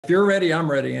If you're ready, I'm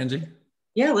ready, Angie.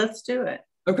 Yeah, let's do it.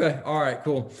 Okay. All right,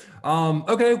 cool.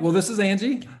 Okay. Well, this is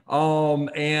Angie.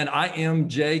 And I am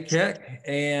Jay Keck,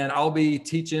 and I'll be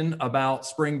teaching about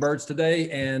spring birds today.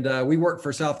 And we work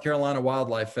for South Carolina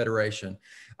Wildlife Federation.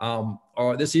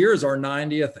 This year is our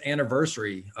 90th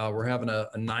anniversary. We're having a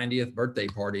 90th birthday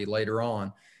party later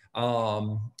on.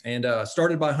 And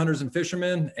started by hunters and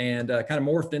fishermen, and kind of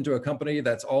morphed into a company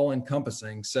that's all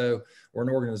encompassing. So we're an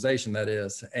organization that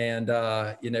is, and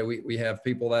we have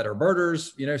people that are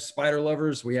birders, spider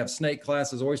lovers. We have snake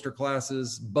classes, oyster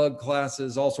classes, bug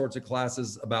classes, all sorts of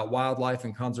classes about wildlife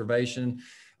and conservation,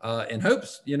 in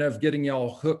hopes, of getting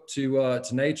y'all hooked to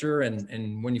nature.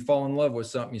 And when you fall in love with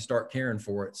something, you start caring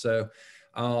for it. So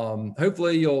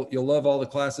hopefully you'll love all the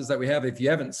classes that we have. If you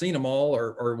haven't seen them all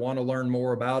or want to learn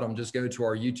more about them, just go to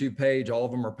our YouTube page. All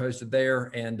of them are posted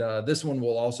there. And this one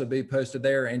will also be posted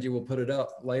there. Angie will put it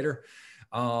up later.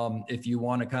 If you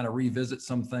want to kind of revisit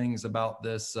some things about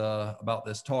this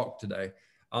talk today.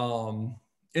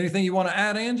 Anything you want to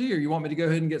add, Angie, or you want me to go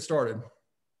ahead and get started?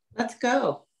 Let's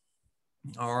go.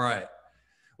 All right.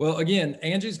 Well, again,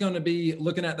 Angie's going to be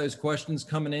looking at those questions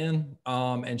coming in,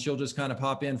 and she'll just kind of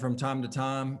pop in from time to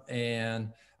time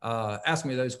and ask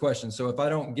me those questions. So if I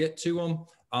don't get to them,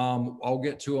 I'll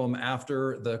get to them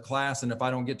after the class. And if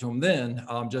I don't get to them then,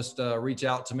 just reach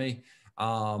out to me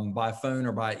by phone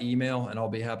or by email, and I'll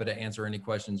be happy to answer any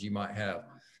questions you might have.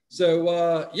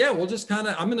 So yeah, we'll just kind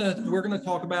of, we're going to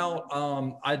talk about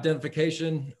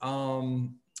identification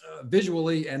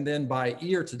visually and then by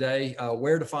ear today,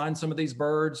 where to find some of these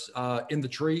birds in the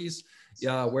trees,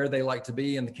 where they like to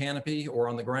be in the canopy or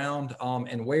on the ground,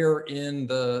 and where in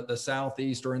the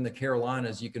Southeast or in the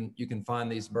Carolinas you can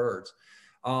find these birds.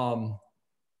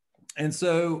 And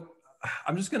so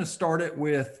I'm just going to start it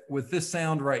with this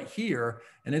sound right here,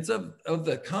 and it's of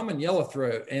the common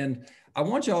yellowthroat. And I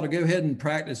want y'all to go ahead and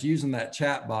practice using that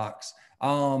chat box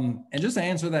and just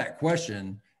answer that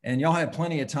question. And y'all have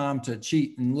plenty of time to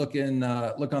cheat and look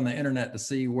on the internet to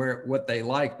see what they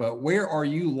like. But where are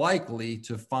you likely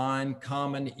to find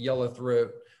common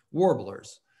yellowthroat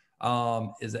warblers?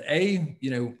 Is it A,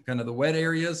 kind of the wet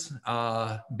areas,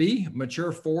 B,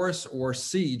 mature forests, or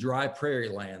C, dry prairie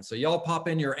land? So y'all pop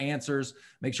in your answers.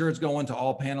 Make sure it's going to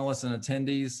all panelists and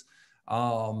attendees.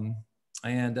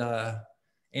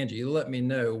 Angie, you let me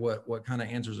know what kind of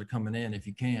answers are coming in if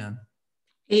you can.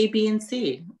 A, B, and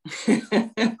C.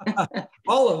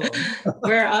 All of them.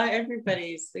 Where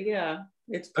everybody's, yeah,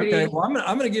 it's pretty. Okay, well,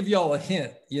 I'm gonna give y'all a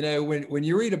hint. When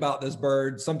you read about this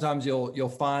bird, sometimes you'll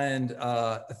find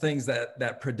things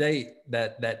that predate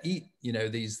that eat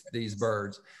these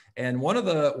birds. And one of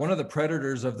the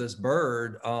predators of this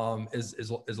bird is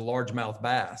a largemouth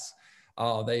bass.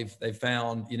 They've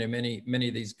found many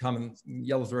of these common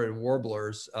yellow-throated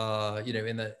warblers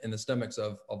in the stomachs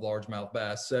of largemouth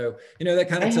bass. So that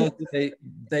kind of tells you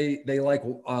they like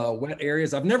wet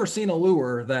areas. I've never seen a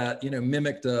lure that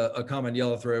mimicked a common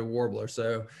yellow-throated warbler.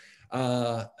 So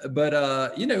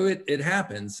it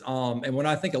happens. And when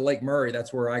I think of Lake Murray,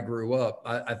 that's where I grew up.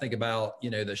 I think about,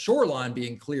 the shoreline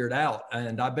being cleared out.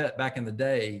 And I bet back in the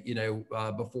day,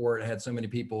 before it had so many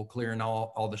people clearing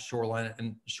all the shoreline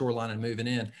and moving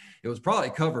in, it was probably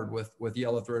covered with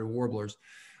yellow-throated warblers.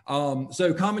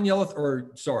 So common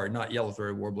not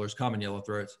yellow-throated warblers, common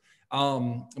yellow-throats.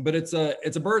 But it's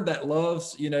a bird that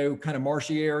loves, kind of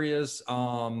marshy areas.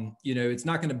 It's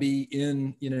not going to be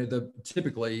in,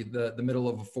 typically the middle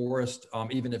of a forest,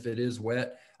 even if it is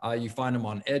wet. You find them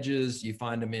on edges. You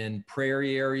find them in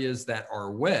prairie areas that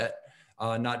are wet,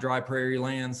 not dry prairie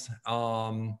lands.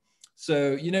 So,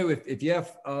 if you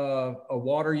have a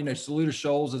water, Saluda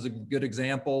Shoals is a good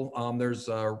example. There's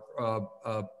a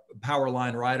power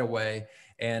line right away,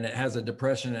 and it has a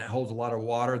depression and it holds a lot of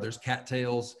water. There's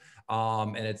cattails.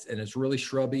 And it's really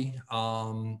shrubby,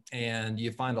 and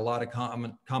you find a lot of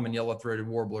common yellow-throated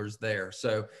warblers there.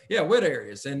 So yeah, wet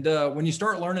areas. And when you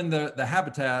start learning the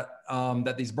habitat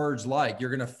that these birds like, you're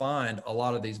going to find a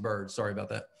lot of these birds. Sorry about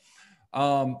that.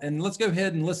 And let's go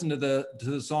ahead and listen to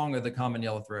the song of the common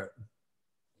yellowthroat.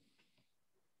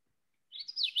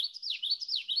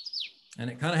 And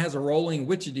it kind of has a rolling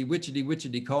witchety, witchety,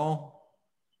 witchety call.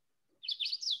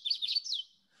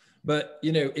 But,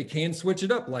 it can switch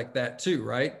it up like that too,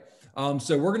 right?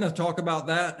 So we're going to talk about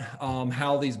that,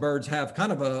 how these birds have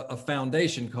kind of a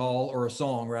foundation call, or a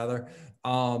song rather.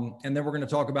 And then we're going to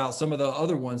talk about some of the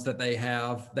other ones that they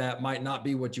have that might not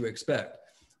be what you expect.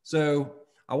 So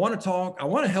I want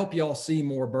to help y'all see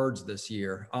more birds this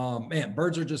year. Man,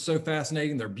 birds are just so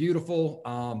fascinating. They're beautiful.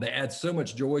 They add so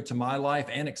much joy to my life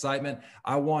and excitement.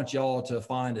 I want y'all to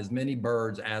find as many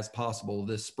birds as possible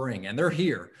this spring, and they're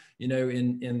here. You know,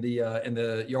 in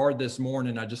the yard this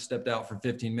morning, I just stepped out for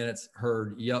 15 minutes,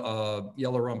 heard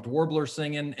yellow-rumped warbler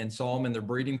singing, and saw them in their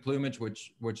breeding plumage,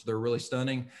 which they're really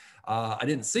stunning. I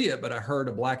didn't see it, but I heard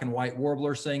a black and white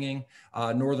warbler singing,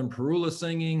 northern parula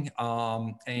singing,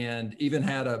 and even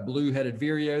had a blue-headed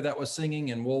vireo that was singing.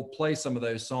 And we'll play some of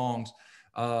those songs,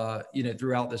 you know,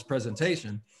 throughout this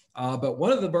presentation. But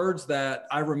one of the birds that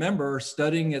I remember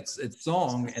studying its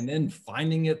song and then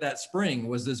finding it that spring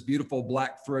was this beautiful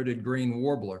black-throated green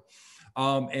warbler.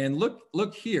 And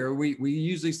look here, we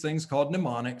use these things called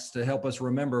mnemonics to help us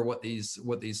remember what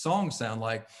these songs sound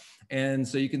like. And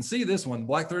so you can see this one,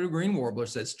 black-throated green warbler,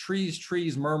 says trees,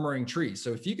 trees, murmuring trees.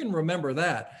 So if you can remember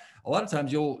that, a lot of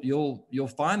times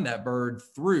you'll find that bird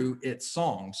through its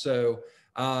song. So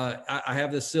I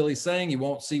have this silly saying, you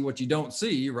won't see what you don't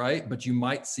see, right? But you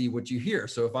might see what you hear.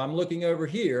 So if I'm looking over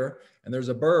here and there's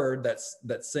a bird that's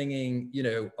singing, you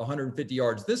know, 150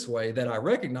 yards this way that I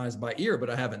recognize by ear, but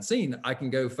I haven't seen, I can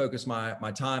go focus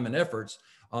my time and efforts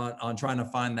on trying to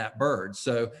find that bird.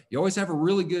 So you always have a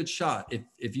really good shot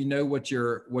if you know what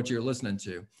you're listening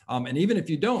to. And even if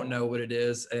you don't know what it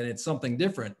is and it's something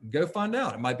different, go find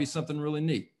out. It might be something really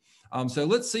neat. So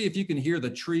let's see if you can hear the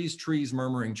trees, trees,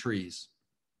 murmuring trees.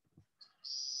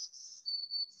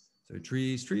 So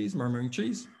trees, trees, murmuring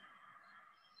trees.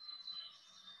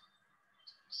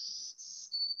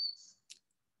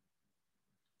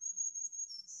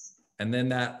 And then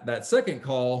that second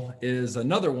call is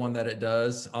another one that it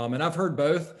does. And I've heard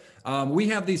both. We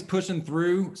have these pushing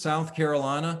through South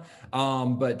Carolina,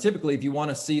 but typically if you want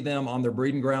to see them on their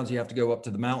breeding grounds, you have to go up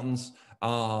to the mountains.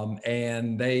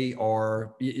 And they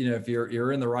are, you know, if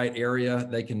you're in the right area,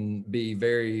 they can be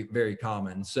very, very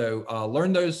common. So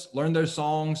learn those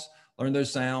songs, learn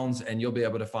those sounds, and you'll be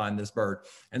able to find this bird.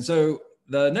 And so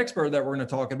the next bird that we're going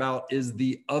to talk about is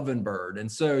the ovenbird. And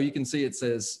so you can see it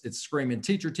says it's screaming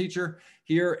teacher, teacher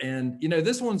here. And, you know,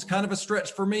 this one's kind of a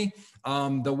stretch for me.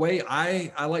 The way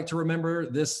I like to remember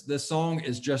this song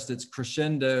is just its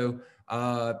crescendo,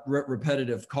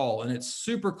 repetitive call. And it's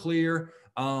super clear.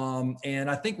 And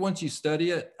I think once you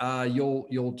study it,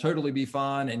 you'll totally be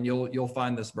fine, and you'll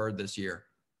find this bird this year.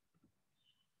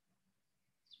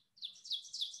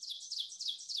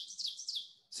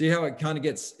 See how it kind of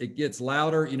gets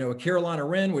louder. You know, a Carolina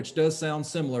wren, which does sound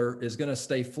similar, is going to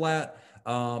stay flat.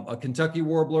 A Kentucky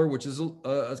warbler, which is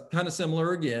kind of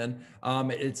similar again.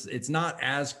 It's not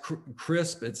as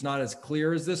crisp. It's not as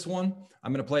clear as this one.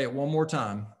 I'm going to play it one more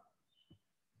time.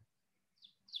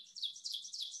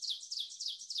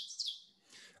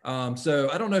 So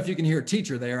I don't know if you can hear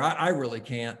teacher there. I really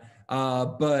can't.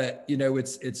 But you know,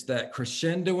 it's that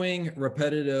crescendoing,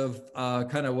 repetitive,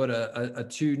 kind of what a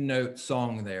two-note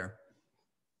song there.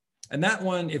 And that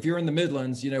one, if you're in the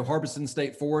Midlands, you know, Harbison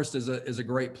State Forest is a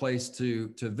great place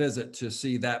to visit to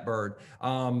see that bird.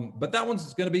 But that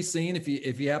one's going to be seen if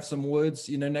you have some woods,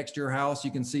 you know, next to your house.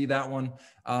 You can see that one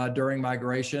during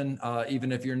migration,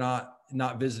 even if you're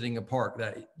not visiting a park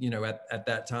that, you know, at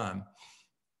that time.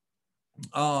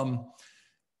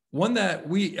 One that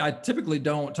I typically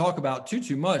don't talk about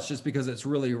too much, just because it's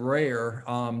really rare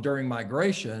during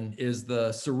migration, is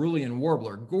the cerulean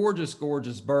warbler. Gorgeous,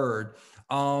 gorgeous bird.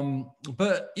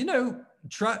 But you know,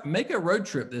 make a road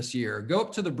trip this year. Go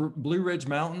up to the Blue Ridge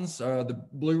Mountains, the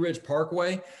Blue Ridge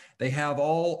Parkway. They have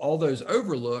all those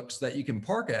overlooks that you can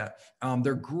park at.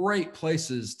 They're great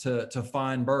places to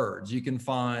find birds. You can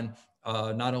find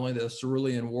not only the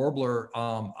cerulean warbler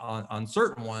on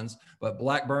certain ones, but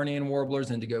Blackburnian warblers,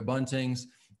 indigo buntings,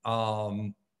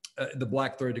 the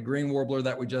black-throated green warbler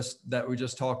that we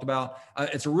just talked about.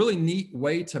 It's a really neat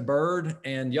way to bird,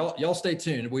 and y'all stay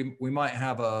tuned. We might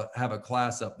have a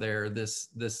class up there this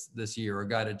year, a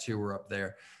guided tour up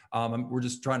there. We're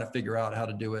just trying to figure out how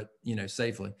to do it, you know,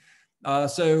 safely.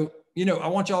 So, you know, I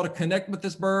want y'all to connect with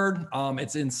this bird.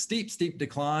 It's in steep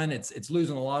decline. It's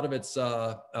losing a lot of its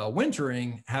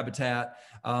wintering habitat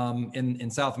in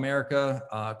South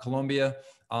America, Colombia.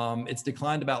 It's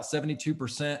declined about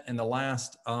 72% in the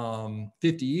last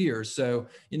 50 years. So,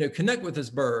 you know, connect with this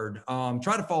bird.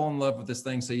 Try to fall in love with this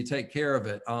thing so you take care of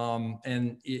it.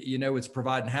 And, you know, it's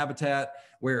providing habitat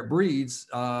where it breeds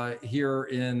here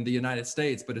in the United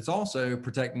States, but it's also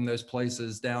protecting those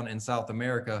places down in South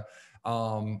America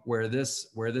where this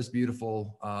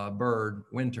beautiful bird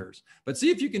winters. But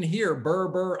see if you can hear burr,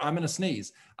 burr. I'm going to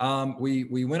sneeze.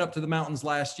 We went up to the mountains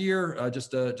last year,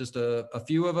 just a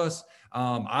few of us.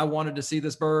 I wanted to see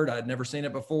this bird. I'd never seen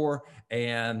it before,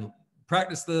 and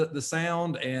practiced the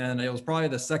sound, and it was probably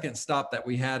the second stop that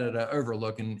we had at an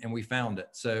overlook, and we found it.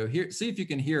 So here, see if you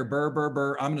can hear burr, burr,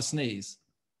 burr. I'm going to sneeze.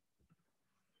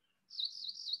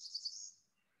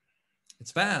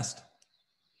 It's fast.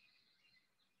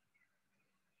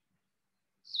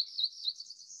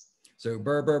 So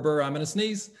burr, burr, burr, I'm gonna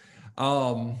sneeze.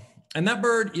 And that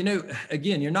bird, you know,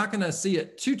 again, you're not going to see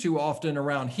it too often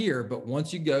around here, but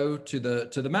once you go to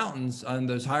the mountains on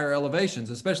those higher elevations,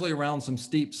 especially around some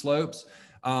steep slopes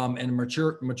and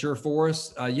mature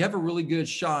forests, you have a really good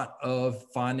shot of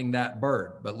finding that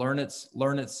bird. But learn its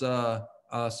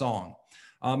song.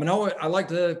 And I like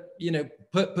to, you know,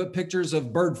 put pictures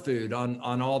of bird food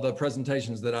on all the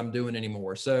presentations that I'm doing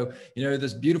anymore. So, you know,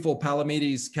 this beautiful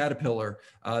Palamedes caterpillar,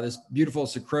 this beautiful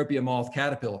Cecropia moth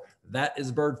caterpillar, that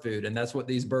is bird food. And that's what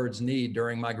these birds need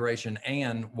during migration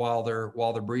and while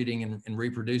they're breeding and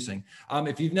reproducing.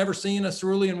 If you've never seen a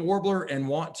cerulean warbler and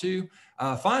want to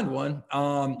find one,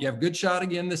 you have a good shot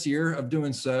again this year of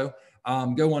doing so.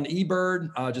 Go on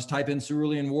eBird, just type in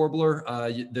cerulean warbler.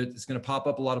 It's going to pop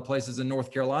up a lot of places in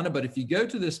North Carolina. But if you go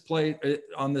to this place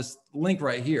on this link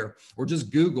right here, or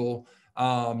just Google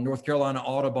North Carolina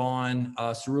Audubon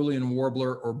cerulean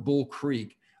warbler or Bull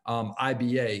Creek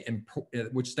IBA,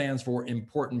 which stands for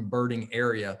Important Birding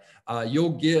Area,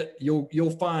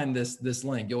 you'll find this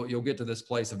link. You'll get to this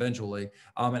place eventually,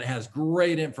 and it has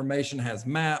great information, has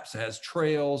maps, has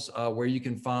trails where you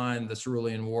can find the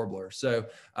cerulean warbler. So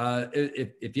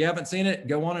if you haven't seen it,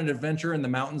 go on an adventure in the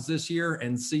mountains this year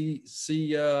and see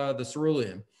the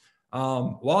cerulean.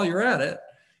 While you're at it,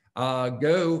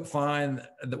 go find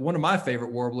one of my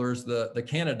favorite warblers, the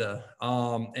Canada,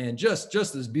 and just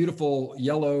this beautiful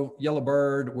yellow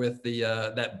bird with the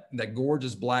that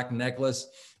gorgeous black necklace.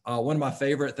 One of my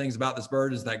favorite things about this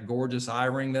bird is that gorgeous eye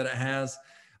ring that it has.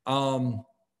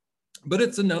 But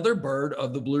it's another bird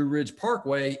of the Blue Ridge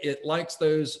Parkway. It likes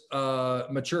those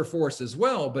mature forests as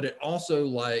well, but it also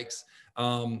likes,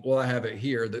 well, I have it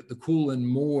here, the cool and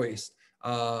moist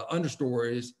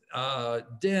understories,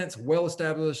 dense,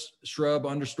 well-established shrub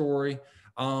understory.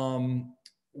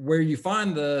 Where you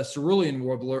find the cerulean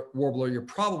warbler, you're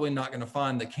probably not going to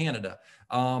find the Canada,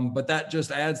 but that just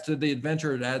adds to the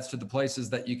adventure. It adds to the places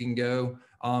that you can go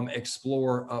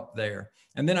explore up there.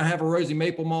 And then I have a rosy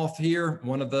maple moth here.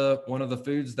 One of the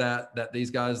foods that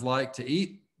these guys like to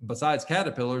eat, besides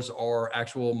caterpillars, are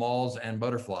actual moths and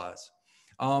butterflies.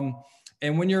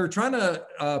 And when you're trying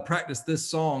to practice this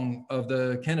song of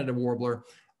the Canada warbler,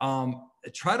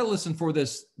 try to listen for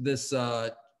this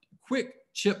quick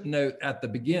chip note at the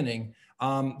beginning.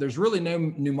 There's really no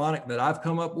mnemonic that I've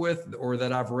come up with or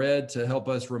that I've read to help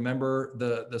us remember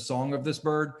the song of this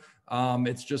bird.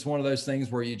 It's just one of those things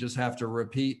where you just have to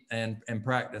repeat and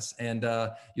practice, and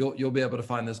you'll be able to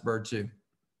find this bird too.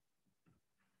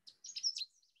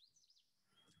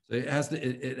 So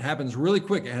it happens really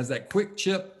quick. It has that quick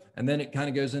chip, and then it kind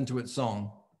of goes into its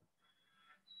song.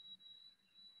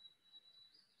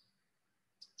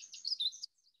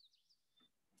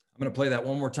 I'm going to play that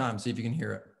one more time, see if you can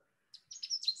hear it.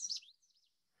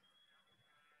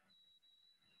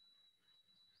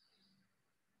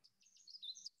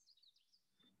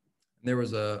 There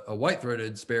was a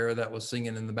white-throated sparrow that was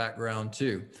singing in the background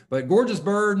too. But gorgeous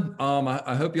bird.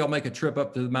 I hope y'all make a trip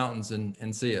up to the mountains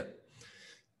and see it.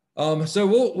 So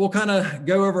we'll kind of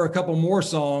go over a couple more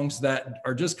songs that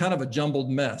are just kind of a jumbled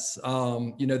mess.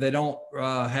 You know, they don't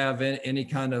have any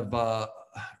kind of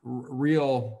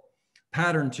real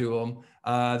pattern to them.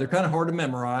 They're kind of hard to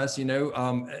memorize. You know,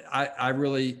 I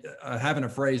really having a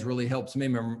phrase really helps me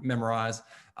memorize.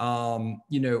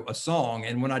 You know, a song,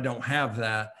 and when I don't have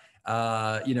that,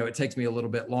 you know, it takes me a little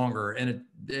bit longer, and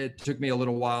it took me a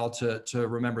little while to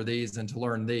remember these and to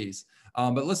learn these.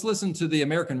 But let's listen to the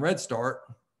American Redstart.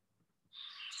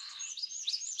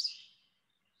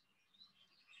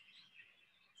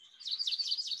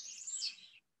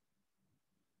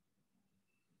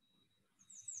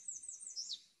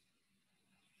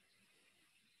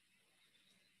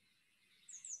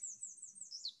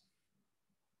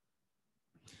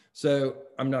 So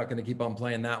I'm not going to keep on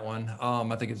playing that one.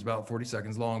 I think it's about 40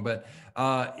 seconds long, but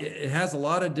it has a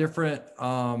lot of different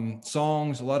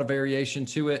songs, a lot of variation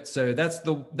to it. So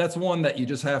that's one that you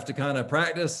just have to kind of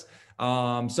practice.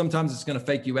 Sometimes it's going to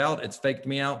fake you out. It's faked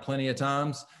me out plenty of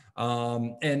times.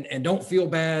 And don't feel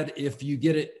bad if you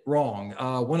get it wrong.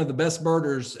 One of the best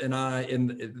birders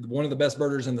one of the best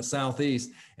birders in the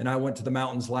Southeast, and I went to the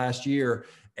mountains last year,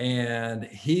 and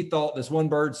he thought this one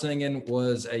bird singing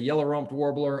was a yellow-rumped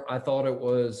warbler. I thought it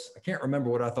was, I can't remember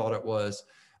what I thought it was.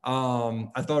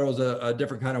 I thought it was a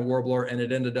different kind of warbler, and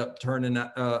it ended up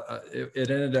it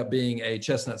ended up being a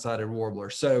chestnut-sided warbler.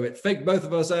 So it faked both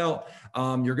of us out.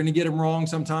 You're going to get them wrong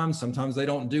sometimes. Sometimes they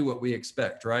don't do what we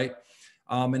expect, right?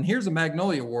 And here's a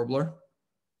magnolia warbler.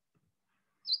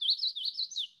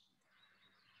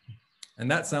 And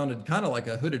that sounded kind of like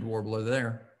a hooded warbler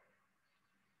there.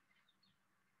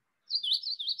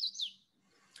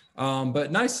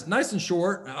 But nice and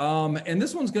short. And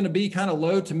this one's going to be kind of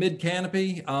low to mid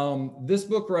canopy. This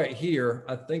book right here,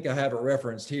 I think I have it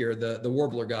referenced here, the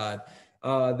Warbler Guide.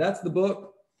 That's the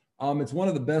book. It's one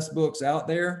of the best books out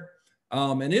there.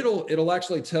 And it'll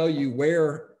actually tell you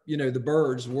where, the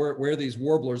birds, where these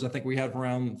warblers, I think we have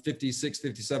around 56,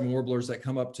 57 warblers that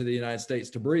come up to the United States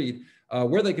to breed,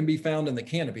 where they can be found in the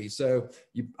canopy. So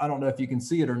I don't know if you can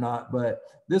see it or not, but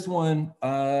this one,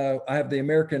 I have the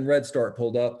American Redstart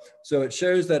pulled up. So it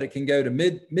shows that it can go to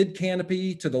mid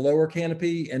canopy to the lower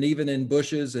canopy, and even in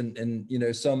bushes and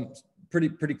some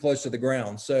pretty close to the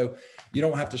ground. So you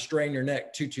don't have to strain your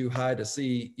neck too high to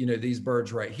see, these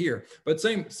birds right here. But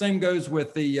same goes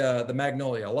with the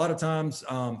magnolia. A lot of times,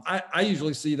 I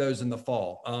usually see those in the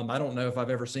fall. I don't know if I've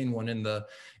ever seen one in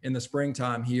the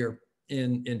springtime here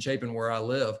in Chapin where I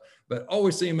live, but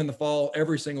always see them in the fall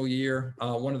every single year.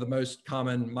 One of the most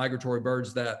common migratory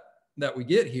birds that we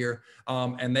get here.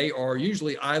 And they are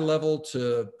usually eye level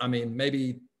to,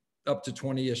 maybe up to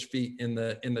 20-ish feet in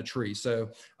the tree. So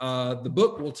the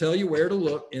book will tell you where to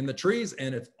look in the trees,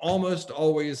 and it's almost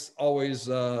always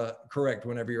correct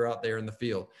whenever you're out there in the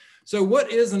field. So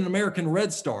what is an American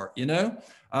Redstart?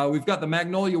 We've got the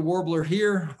Magnolia Warbler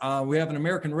here. We have an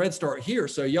American Redstart here.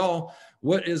 So y'all,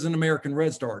 what is an American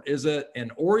Redstart? Is it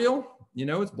an Oriole?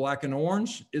 It's black and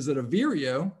orange. Is it a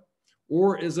Vireo,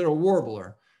 or is it a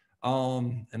Warbler?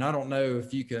 And I don't know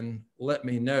if you can let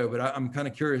me know, but I'm kind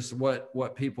of curious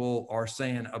what people are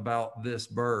saying about this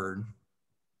bird.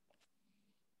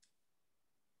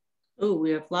 Oh, we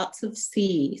have lots of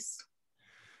C's.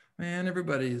 Man,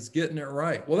 everybody is getting it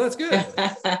right. Well, that's good.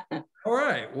 All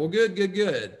right. Well, good.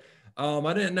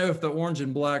 I didn't know if the orange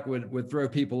and black would throw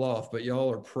people off, but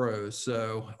y'all are pros.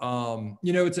 So,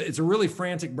 it's a really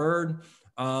frantic bird.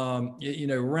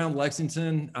 Around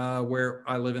Lexington, where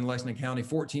I live in Lexington County,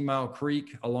 14 Mile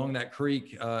Creek, along that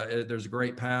creek, there's a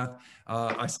great path.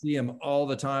 I see them all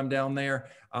the time down there.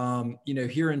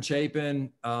 Here in Chapin,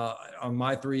 on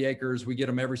my 3 acres, we get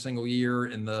them every single year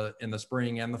in the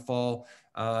spring and the fall.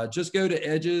 Just go to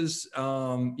edges,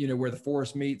 where the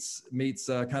forest meets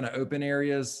kind of open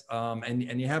areas,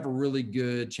 and you have a really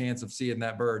good chance of seeing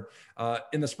that bird.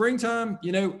 In the springtime,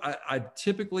 I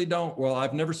typically don't. Well,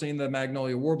 I've never seen the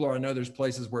Magnolia Warbler. I know there's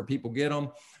places where people get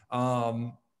them.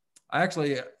 I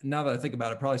actually, now that I think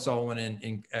about it, probably saw one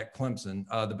at Clemson,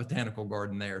 the botanical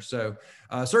garden there. So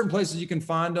certain places you can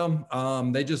find them.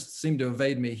 They just seem to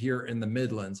evade me here in the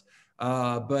Midlands.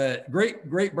 But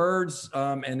great birds.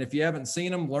 And if you haven't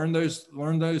seen them, learn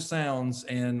those sounds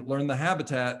and learn the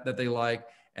habitat that they like,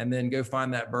 and then go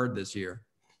find that bird this year.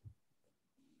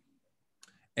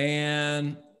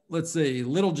 And let's see,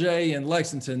 Little J in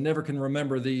Lexington never can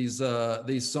remember these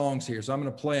songs here. So I'm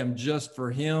going to play them just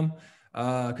for him,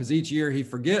 because each year he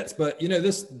forgets. But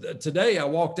today I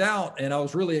walked out and I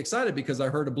was really excited because I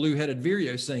heard a blue-headed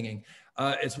vireo singing.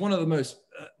 It's one of the most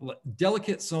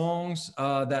delicate songs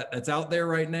that's out there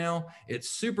right now. It's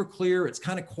super clear. It's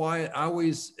kind of quiet. I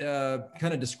always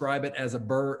kind of describe it as a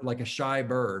bird, like a shy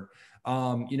bird.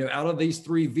 Out of these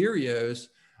 3 vireos,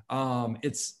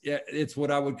 it's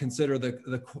what I would consider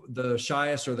the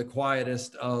shyest or the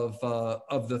quietest of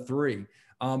the 3.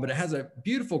 But it has a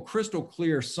beautiful crystal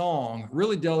clear song,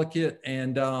 really delicate.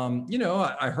 And,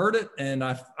 I heard it and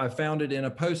I found it in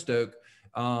a post oak,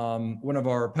 one of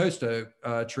our post oak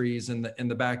trees in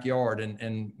the backyard,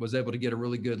 and was able to get a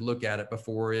really good look at it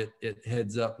before it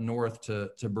heads up north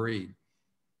to breed.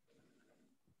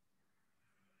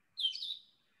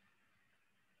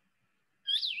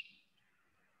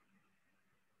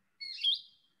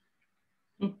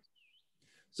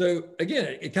 So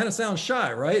again, it kind of sounds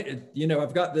shy, right?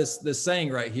 I've got this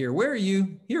saying right here. Where are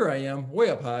you? Here I am, way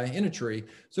up high in a tree.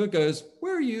 So it goes,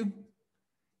 where are you?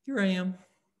 Here I am,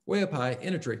 way up high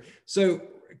in a tree. So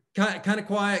kind of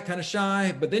quiet, kind of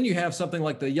shy. But then you have something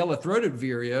like the yellow-throated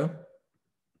vireo.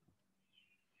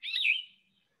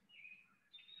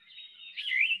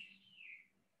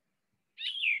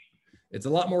 It's a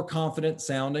lot more confident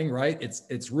sounding, right?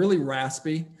 It's really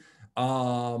raspy.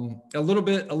 A little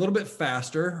bit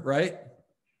faster, right?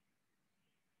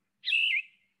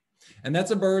 And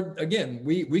that's a bird, again,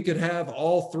 we could have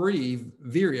all 3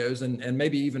 vireos and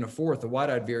maybe even a 4th, a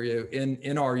white-eyed vireo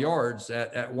in our yards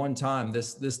at one time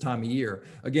this time of year.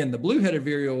 Again, the blue-headed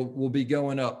vireo will be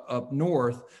going up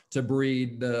north to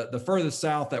breed. The furthest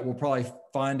south that we'll probably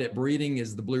find it breeding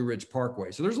is the Blue Ridge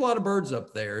Parkway. So there's a lot of birds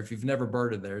up there if you've never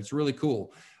birded there. It's really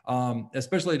cool,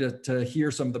 especially to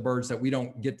hear some of the birds that we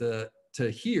don't get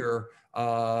to hear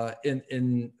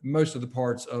in most of the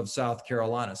parts of South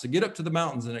Carolina. So get up to the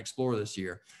mountains and explore this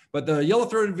year. But the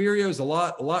yellow-throated vireo is a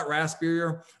lot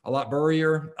raspier, a lot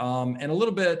burrier, and a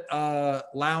little bit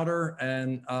louder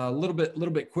and a little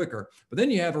bit quicker. But then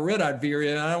you have a red-eyed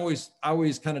vireo. And I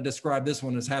always kind of describe this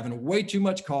one as having way too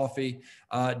much coffee.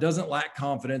 It doesn't lack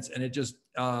confidence, and it just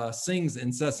sings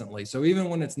incessantly. So even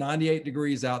when it's 98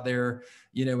 degrees out there,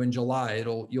 you know, in July,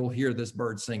 you'll hear this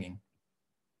bird singing.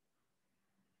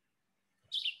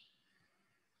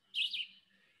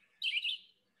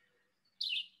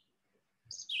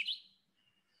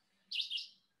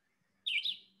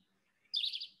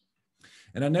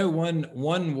 And I know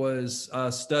one was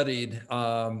studied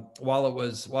while it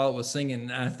was singing.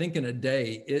 And I think in a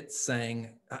day it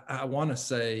sang, I want to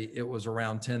say it was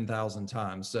around 10,000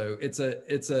 times. So it's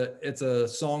a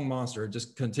song monster. It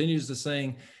just continues to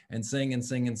sing and sing and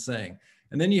sing and sing.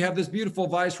 And then you have this beautiful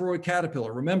Viceroy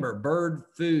caterpillar. Remember, bird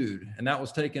food, and that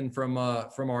was taken from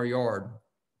our yard.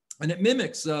 And it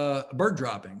mimics bird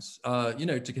droppings, you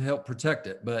know, to help protect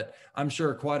it. But I'm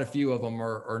sure quite a few of them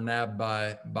are nabbed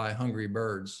by hungry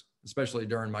birds, especially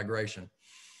during migration.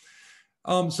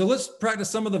 So let's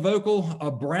practice some of the vocal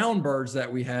brown birds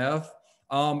that we have.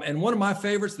 And one of my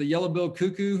favorites, the yellow-billed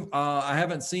cuckoo, I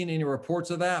haven't seen any reports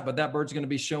of that, but that bird's going to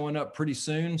be showing up pretty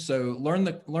soon. So learn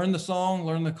the song,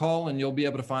 learn the call, and you'll be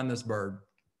able to find this bird.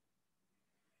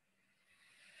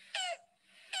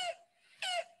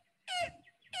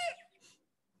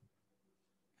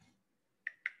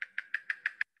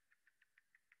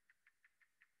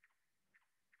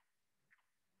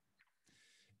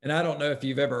 And I don't know if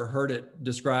you've ever heard it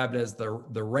described as the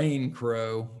rain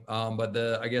crow, but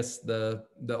I guess the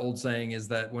old saying is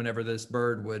that whenever this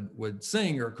bird would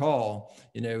sing or call,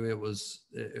 you know, it was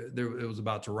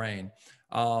about to rain.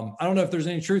 I don't know if there's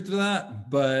any truth to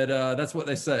that, but that's what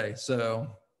they say. So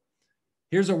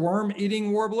here's a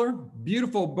worm-eating warbler,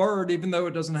 beautiful bird, even though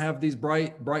it doesn't have these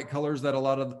bright colors that a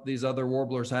lot of these other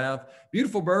warblers have.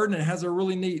 Beautiful bird, and it has a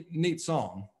really neat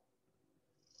song.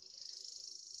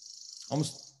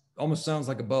 Almost sounds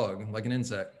like a bug, like an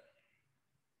insect.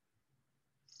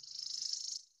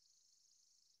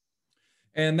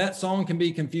 And that song can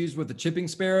be confused with the chipping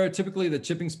sparrow. Typically, the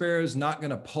chipping sparrow is not going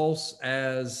to pulse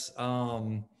as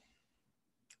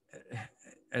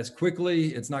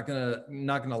quickly. It's not going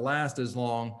to last as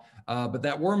long. But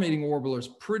that worm-eating warbler is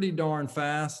pretty darn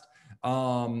fast.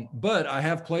 But I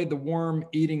have played the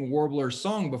worm-eating warbler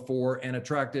song before and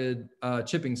attracted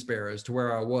chipping sparrows to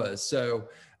where I was. So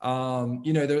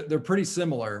you know, they're pretty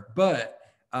similar, but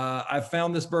I've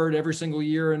found this bird every single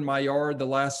year in my yard the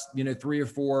last, you know, 3 or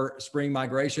 4 spring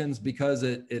migrations because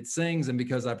it sings and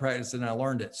because I practiced it and I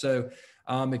learned it. So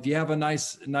if you have a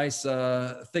nice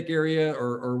thick area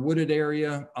or wooded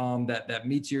area that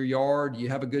meets your yard, you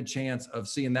have a good chance of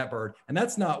seeing that bird. And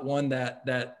that's not one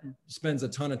that spends a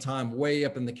ton of time way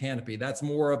up in the canopy. That's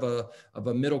more of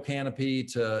a middle canopy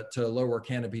to lower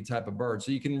canopy type of bird.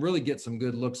 So you can really get some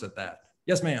good looks at that.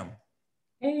 Yes, ma'am.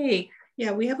 Hey,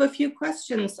 yeah, we have a few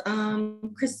questions.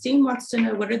 Christine wants to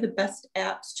know, what are the best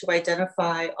apps to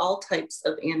identify all types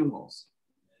of animals?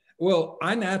 Well,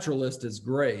 iNaturalist is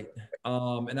great.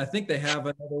 And I think they have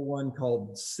another one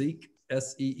called Seek,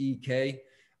 S-E-E-K.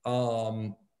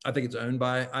 I think it's owned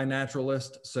by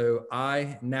iNaturalist. So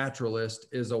iNaturalist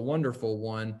is a wonderful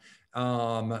one.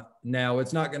 Now,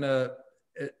 it's not going to,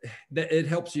 it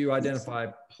helps you identify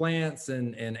plants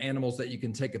and animals that you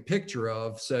can take a picture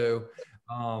of. So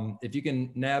if you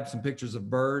can nab some pictures of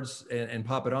birds and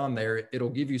pop it on there, it'll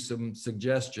give you some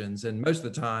suggestions. And most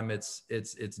of the time it's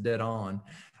dead on.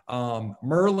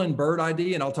 Merlin Bird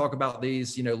ID, and I'll talk about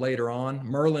these, you know, later on.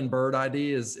 Merlin Bird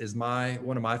ID is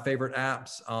one of my favorite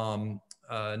apps.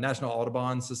 National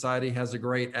Audubon Society has a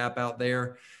great app out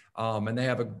there. And they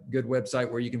have a good website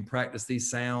where you can practice these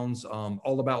sounds,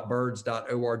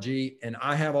 allaboutbirds.org. And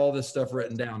I have all this stuff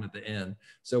written down at the end.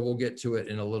 So we'll get to it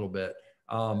in a little bit.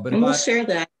 But we'll share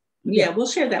that. Yeah, we'll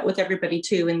share that with everybody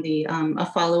too in the a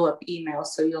follow-up email.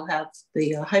 So you'll have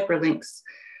the hyperlinks.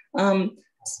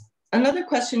 Another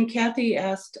question, Kathy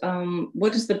asked,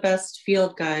 what is the best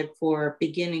field guide for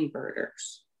beginning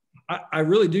birders? I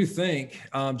really do think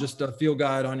just a field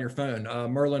guide on your phone,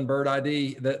 Merlin Bird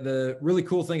ID. The really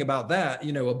cool thing about that,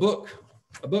 you know, a book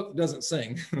doesn't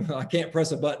sing. I can't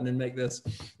press a button and make this,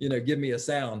 you know, give me a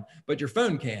sound, but your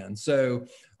phone can. So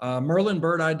Merlin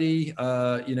Bird ID,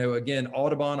 you know, again,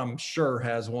 Audubon, I'm sure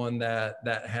has one that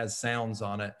has sounds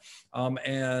on it.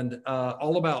 And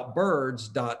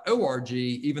allaboutbirds.org,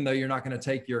 even though you're not going to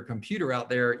take your computer out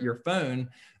there, your phone,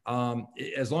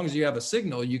 as long as you have a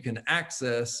signal, you can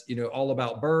access, you know, All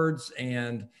About Birds,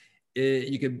 and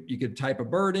you could type a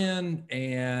bird in,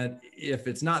 and if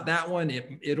it's not that one,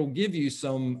 it'll give you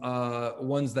some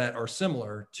ones that are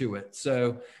similar to it.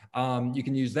 So you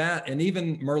can use that, and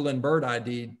even Merlin Bird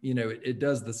ID, it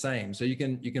does the same. So you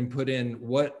can put in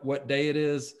what day it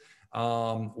is,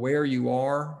 where you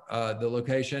are, the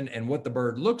location, and what the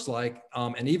bird looks like,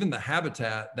 and even the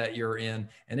habitat that you're in,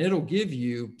 and it'll give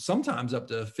you sometimes up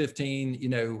to 15,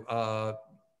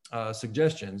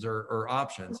 suggestions or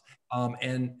options.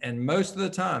 And most of the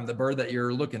time, the bird that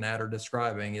you're looking at or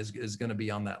describing is going to be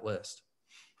on that list.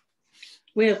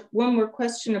 We have one more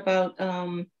question about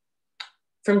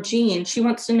from Jean. She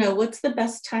wants to know, what's the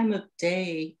best time of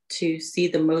day to see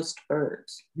the most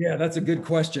birds? Yeah, that's a good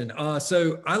question.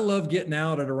 So I love getting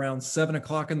out at around 7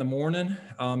 o'clock in the morning,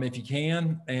 if you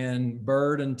can, and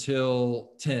bird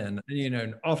until 10.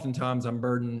 Oftentimes I'm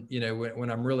birding,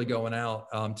 when I'm really going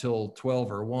out till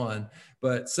 12 or 1.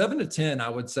 But 7 to 10, I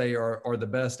would say, are the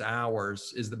best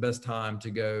hours, is the best time to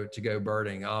go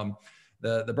birding.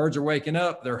 The birds are waking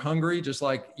up, they're hungry, just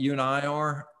like you and I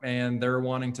are, and they're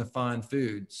wanting to find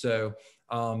food. So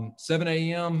 7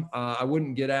 a.m., I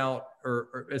wouldn't get out,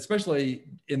 or especially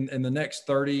in the next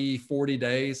 30, 40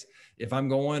 days. If I'm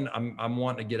going, I'm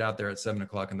wanting to get out there at 7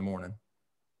 o'clock in the morning.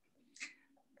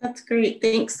 That's great,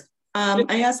 thanks.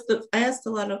 I asked a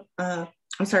lot of,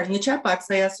 I'm sorry, in the chat box,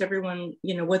 I asked everyone,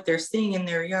 what they're seeing in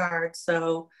their yard.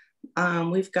 So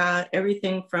we've got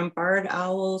everything from barred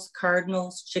owls,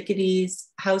 cardinals, chickadees,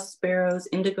 house sparrows,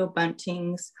 indigo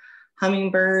buntings,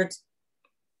 hummingbirds,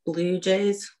 blue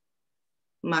jays,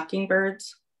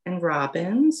 mockingbirds, and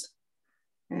robins.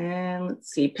 And let's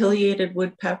see, pileated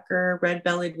woodpecker,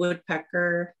 red-bellied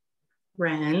woodpecker,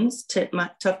 wrens,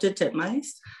 tufted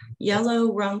titmice,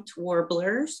 yellow-rumped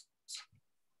warblers.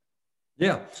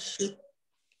 Yeah.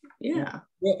 Yeah.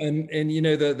 Well, and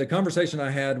the conversation I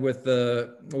had with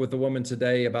the woman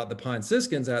today about the pine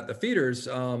siskins at the feeders,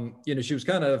 she was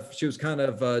kind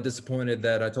of disappointed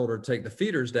that I told her to take the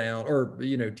feeders down, or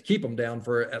to keep them down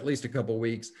for at least a couple of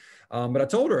weeks. But I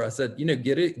told her, I said,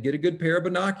 get a good pair of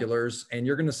binoculars, and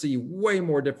you're going to see way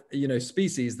more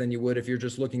species than you would if you're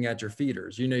just looking at your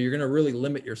feeders. You're going to really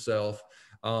limit yourself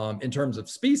in terms of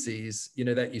species,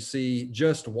 that you see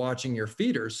just watching your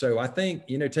feeders. So I think,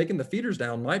 taking the feeders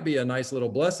down might be a nice little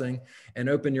blessing and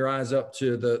open your eyes up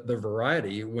to the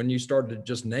variety. When you started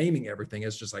just naming everything,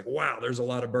 it's just like, wow, there's a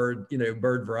lot of bird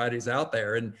varieties out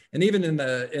there. And even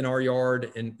in our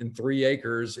yard in 3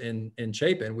 acres in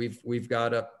Chapin, we've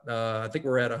got up, I think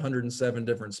we're at 107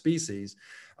 different species.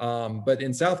 But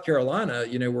in South Carolina,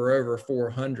 we're over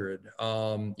 400,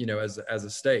 as a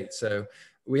state. So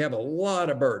we have a lot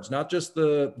of birds, not just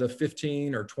the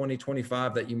 15 or 20,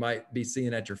 25 that you might be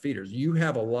seeing at your feeders. You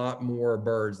have a lot more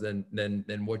birds than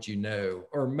what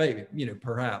or maybe,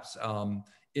 perhaps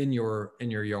in your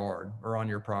yard or on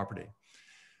your property.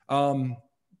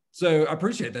 So I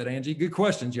appreciate that, Angie. Good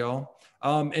questions, y'all.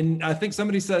 And I think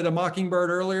somebody said a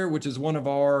mockingbird earlier, which is one of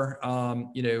our,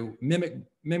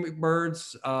 mimic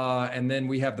birds. And then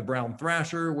we have the brown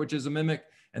thrasher, which is a mimic.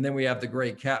 And then we have the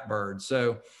gray catbird.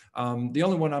 So the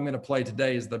only one I'm going to play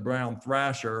today is the brown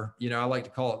thrasher. I like to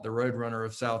call it the roadrunner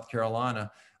of South Carolina.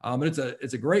 But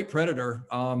it's a great predator.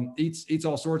 Eats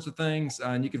all sorts of things,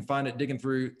 and you can find it digging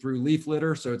through leaf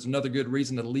litter. So it's another good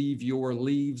reason to leave your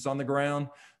leaves on the ground.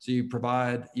 So you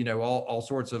provide all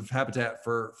sorts of habitat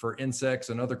for insects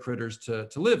and other critters to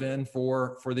live in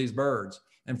for these birds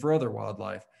and for other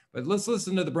wildlife. But let's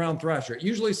listen to the brown thrasher. It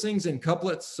usually sings in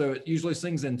couplets, so it usually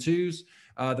sings in twos.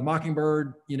 The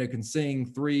mockingbird, can sing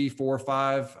 3, 4,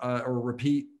 5, or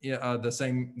repeat the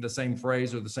same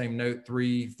phrase or the same note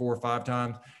 3, 4, 5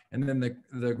 times. And then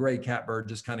the gray catbird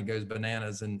just kind of goes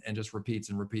bananas and just repeats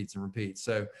and repeats and repeats.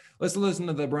 So let's listen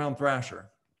to the brown thrasher.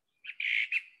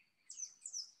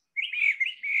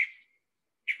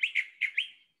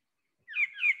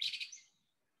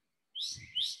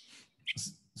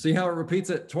 See how it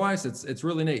repeats it twice? It's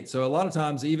really neat. So a lot of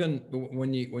times, even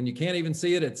when you can't even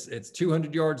see it, it's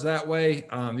 200 yards that way.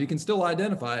 You can still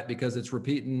identify it because it's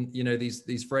repeating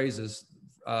these phrases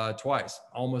twice.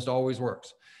 Almost always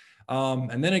works.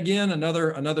 And then again,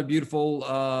 another beautiful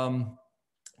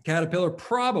caterpillar.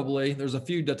 Probably there's a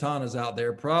few Datanas out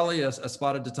there. Probably a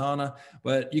spotted Datana,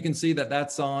 but you can see that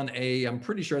that's on I'm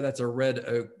pretty sure that's a red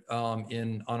oak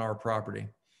on our property.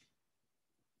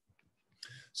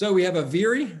 So we have a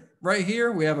veery right here,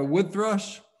 we have a wood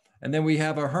thrush, and then we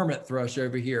have a hermit thrush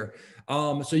over here.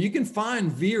 So you can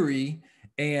find veery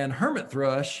And hermit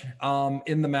thrush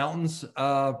in the mountains,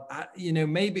 you know,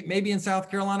 maybe in South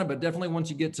Carolina, but definitely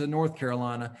once you get to North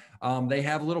Carolina, they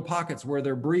have little pockets where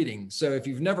they're breeding. So if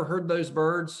you've never heard those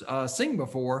birds sing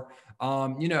before,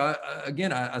 you know,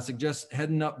 again, I suggest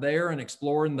heading up there and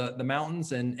exploring the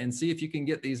mountains and see if you can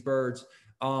get these birds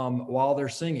while they're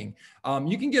singing.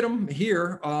 You can get them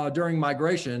here during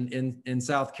migration in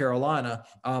South Carolina,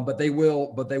 but they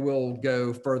will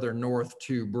go further north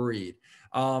to breed.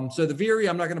 So the Veery,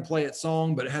 I'm not going to play its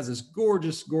song, but it has this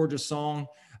gorgeous, gorgeous song.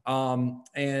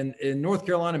 And in North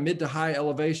Carolina, mid to high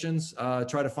elevations,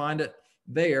 try to find it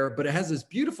there, but it has this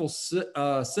beautiful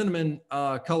cinnamon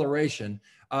coloration.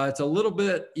 It's a little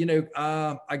bit, you know,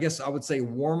 I guess I would say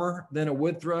warmer than a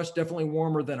wood thrush, definitely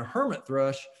warmer than a hermit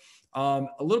thrush. A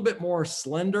little bit more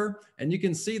slender, and you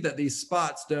can see that these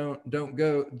spots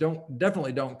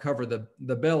definitely don't cover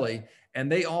the belly, and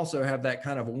they also have that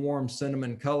kind of warm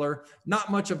cinnamon color.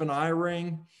 Not much of an eye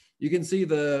ring. You can see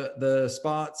the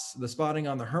spotting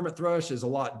on the hermit thrush is a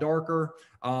lot darker,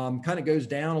 kind of goes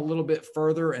down a little bit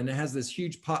further, and it has this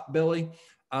huge pot belly.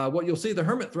 What you'll see the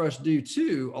hermit thrush do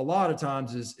too, a lot of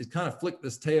times is kind of flick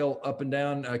this tail up and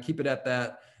down, keep it at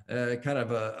that kind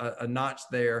of a notch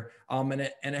there. And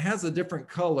it has a different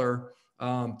color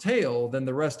tail than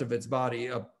the rest of its body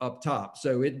up top.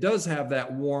 So it does have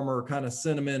that warmer kind of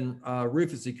cinnamon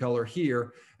rufusy color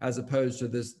here, as opposed to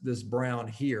this brown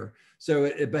here. So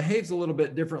it behaves a little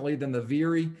bit differently than the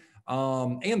Veery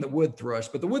and the wood thrush,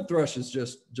 but the wood thrush is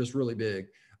just really big.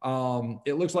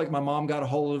 It looks like my mom got a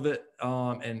hold of it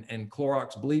and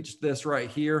Clorox bleached this right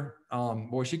here.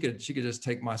 Boy, she could just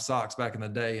take my socks back in the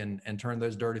day and turn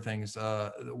those dirty things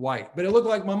white. But it looked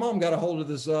like my mom got a hold of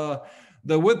this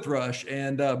the wood thrush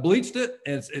and bleached it.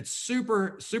 And it's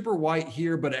super, super white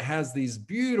here, but it has these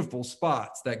beautiful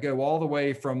spots that go all the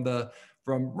way from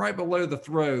right below the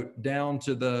throat down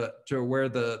to where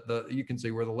you can see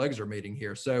where the legs are meeting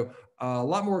here. So a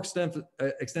lot more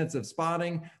extensive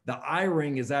spotting. The eye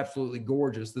ring is absolutely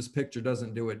gorgeous. This picture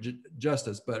doesn't do it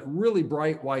justice, but really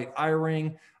bright white eye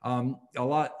ring. A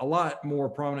lot more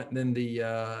prominent than the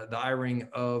eye ring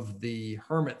of the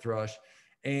hermit thrush.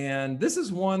 And this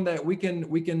is one that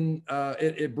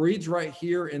it breeds right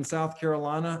here in South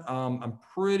Carolina. I'm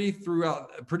pretty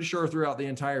sure throughout the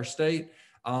entire state.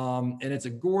 And it's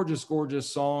a gorgeous,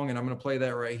 gorgeous song. And I'm going to play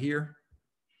that right here.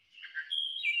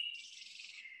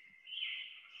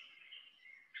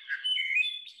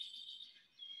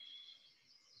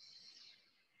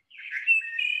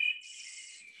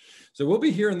 So we'll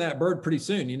be hearing that bird pretty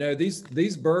soon. You know, these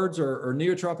birds are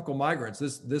neotropical migrants.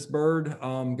 This bird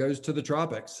goes to the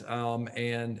tropics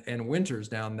and winters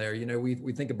down there. You know,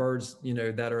 we think of birds, you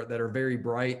know, that are very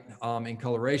bright in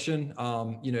coloration,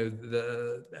 you know,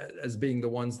 as being the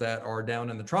ones that are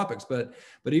down in the tropics. But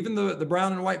even the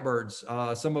brown and white birds,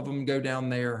 some of them go down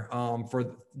there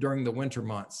during the winter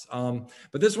months.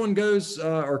 But this one goes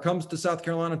or comes to South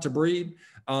Carolina to breed.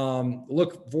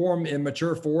 Look for them in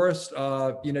mature forest.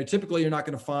 You know, typically you're not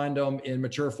going to find them in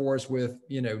mature forest with,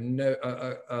 you know,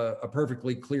 a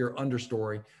perfectly clear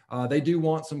understory. They do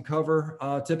want some cover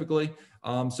typically.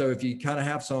 So if you kind of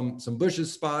have some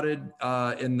bushes spotted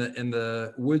in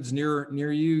the woods near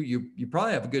you, you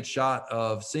probably have a good shot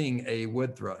of seeing a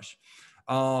wood thrush.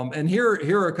 And here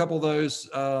are a couple of those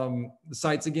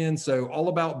sites again. So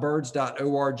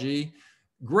allaboutbirds.org.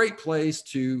 Great place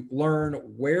to learn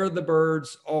where the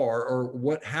birds are or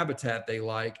what habitat they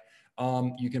like.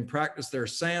 You can practice their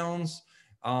sounds,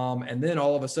 and then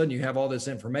all of a sudden you have all this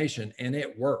information and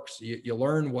it works. You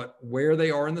learn where they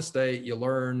are in the state, you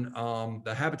learn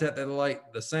the habitat that they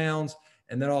like, the sounds,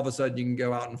 and then all of a sudden you can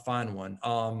go out and find one.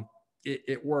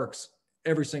 It works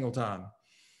every single time.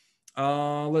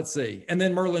 Let's see. And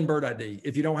then Merlin Bird ID.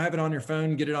 If you don't have it on your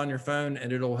phone, get it on your phone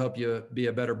and it'll help you be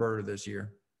a better birder this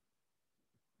year.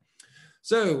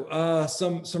 So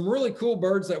some really cool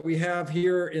birds that we have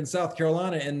here in South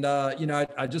Carolina. And, you know,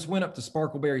 I just went up to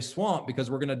Sparkleberry Swamp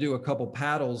because we're going to do a couple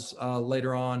paddles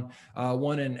later on,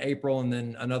 one in April and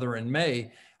then another in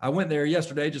May. I went there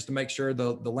yesterday just to make sure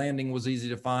the landing was easy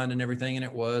to find and everything, and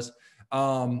it was.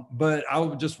 But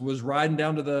I just was riding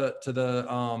down to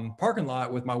the parking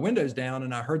lot with my windows down,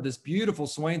 and I heard this beautiful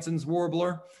Swainson's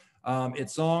warbler.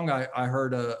 Its song, I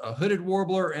heard a hooded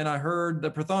warbler, and I heard the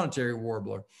prothonotary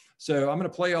warbler. So I'm going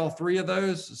to play all three of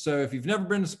those. So if you've never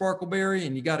been to Sparkleberry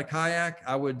and you got a kayak,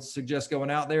 I would suggest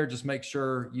going out there. Just make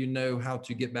sure you know how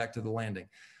to get back to the landing.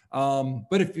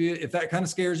 But if that kind of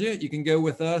scares you, you can go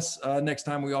with us next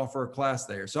time we offer a class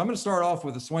there. So I'm going to start off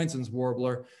with the Swainson's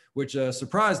warbler, which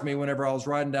surprised me whenever I was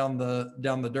riding down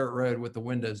the dirt road with the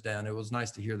windows down. It was nice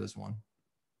to hear this one.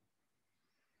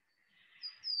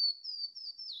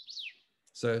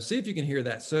 So see if you can hear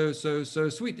that. So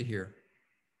sweet to hear.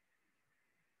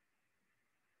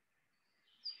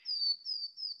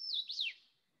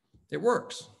 It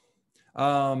works.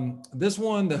 This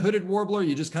one, the hooded warbler,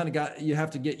 you just kind of you have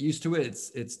to get used to it.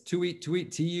 It's tweet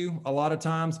tu a lot of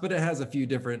times, but it has a few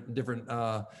different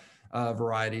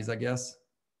varieties, I guess.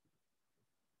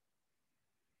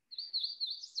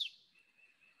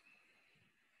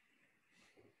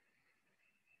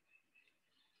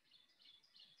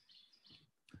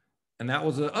 And that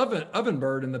was an oven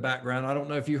bird in the background. I don't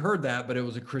know if you heard that, but it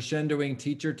was a crescendoing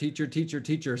teacher, teacher, teacher,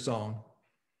 teacher song.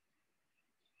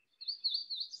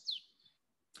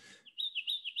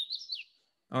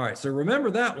 All right, so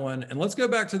remember that one, and let's go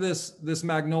back to this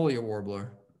magnolia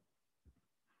warbler.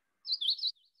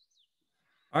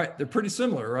 All right, they're pretty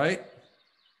similar, right?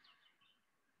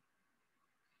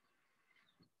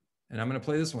 And I'm going to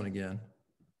play this one again.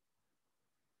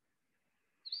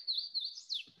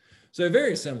 So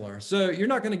very similar. So you're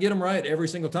not going to get them right every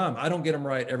single time. I don't get them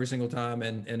right every single time.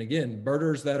 And again,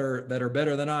 birders that are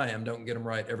better than I am don't get them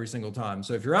right every single time.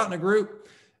 So if you're out in a group,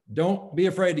 don't be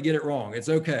afraid to get it wrong. It's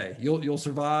okay. You'll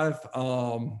survive.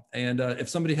 If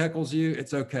somebody heckles you,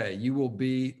 it's okay. You will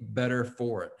be better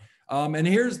for it. And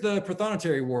here's the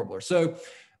prothonotary warbler. So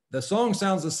the song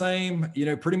sounds the same,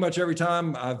 pretty much every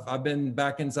time. I've been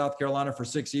back in South Carolina for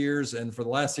 6 years, and for the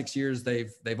last 6 years,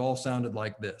 they've all sounded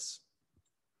like this.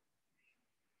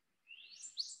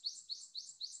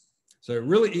 So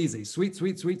really easy, sweet,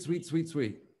 sweet, sweet, sweet, sweet,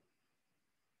 sweet.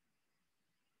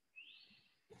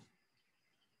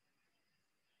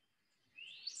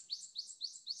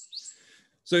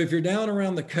 So if you're down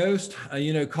around the coast,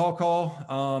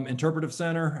 Call Interpretive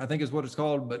Center, I think is what it's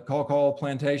called, but Call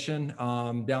Plantation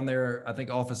down there, I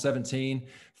think off of 17.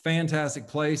 Fantastic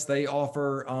place. They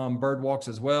offer bird walks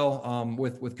as well.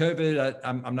 With COVID,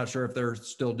 I'm not sure if they're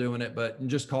still doing it, but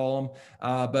just call them.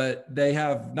 But they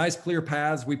have nice clear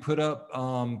paths. We put up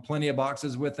plenty of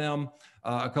boxes with them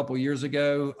a couple years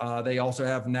ago. They also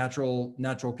have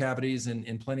natural cavities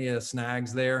and plenty of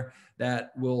snags there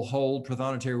that will hold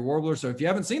prothonotary warbler. So if you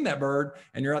haven't seen that bird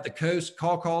and you're at the coast,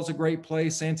 Call is a great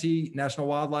place. Santee National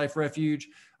Wildlife Refuge.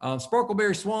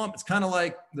 Sparkleberry Swamp, it's kind of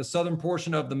like the southern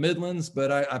portion of the Midlands,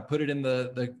 but I put it in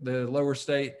the lower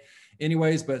state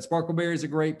anyways. But Sparkleberry is a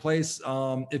great place.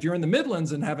 If you're in the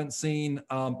Midlands and haven't seen,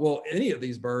 any of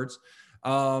these birds,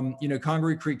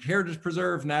 Congaree Creek Heritage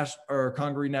Preserve,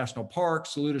 Congaree National Park,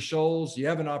 Saluda Shoals, you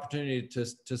have an opportunity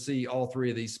to see all three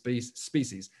of these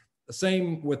species. The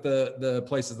same with the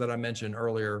places that I mentioned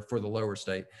earlier for the lower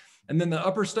state. And then the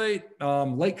upper state,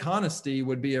 Lake Honesty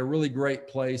would be a really great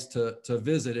place to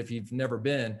visit if you've never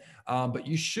been. But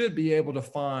you should be able to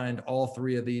find all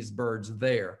three of these birds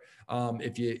there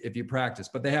if you practice.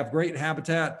 But they have great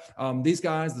habitat. These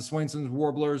guys, the Swainson's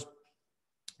warblers,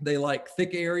 they like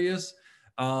thick areas.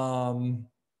 And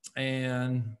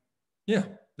yeah,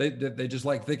 they just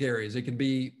like thick areas. It can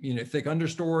be, thick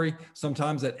understory,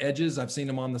 sometimes at edges. I've seen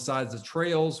them on the sides of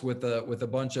trails with a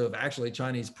bunch of actually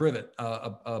Chinese privet,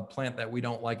 a plant that we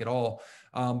don't like at all.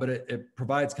 But it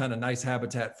provides kind of nice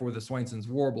habitat for the Swainson's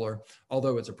warbler,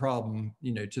 although it's a problem,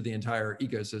 to the entire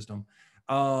ecosystem.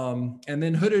 And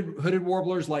then hooded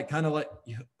warblers, like hot,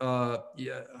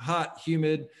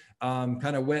 humid,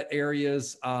 kind of wet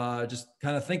areas. Just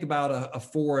kind of think about a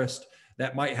forest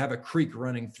that might have a creek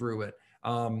running through it.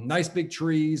 Nice big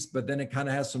trees, but then it kind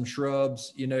of has some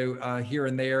shrubs, here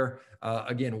and there,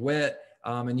 again, wet,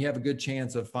 and you have a good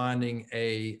chance of finding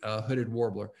a hooded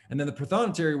warbler. And then the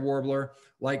prothonotary warbler,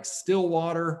 like still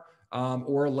water,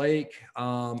 or a lake,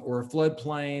 or a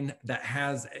floodplain that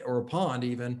has, or a pond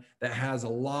even, that has a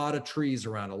lot of trees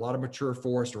around, a lot of mature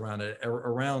forest around it,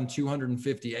 around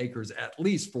 250 acres at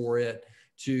least for it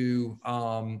to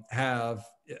have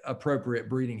appropriate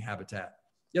breeding habitat.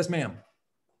 Yes, ma'am.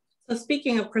 So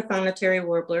speaking of prothonotary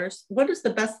warblers, what is the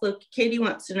best Katie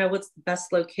wants to know what's the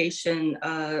best location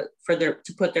to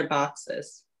put their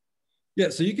boxes? Yeah,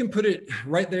 so you can put it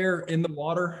right there in the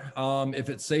water if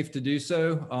it's safe to do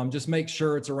so. Just make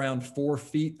sure it's around 4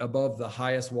 feet above the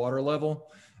highest water level.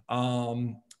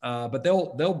 But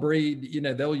they'll breed,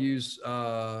 they'll use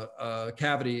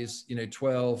cavities,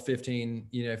 12, 15,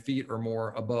 feet or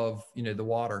more above, the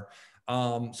water.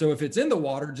 So if it's in the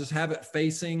water, just have it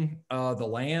facing the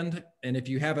land. And if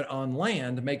you have it on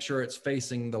land, make sure it's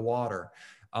facing the water.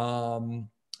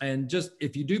 And just,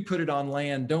 if you do put it on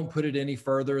land, don't put it any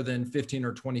further than 15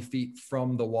 or 20 feet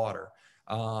from the water.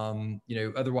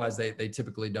 Otherwise they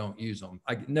typically don't use them.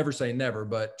 I never say never,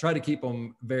 but try to keep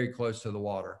them very close to the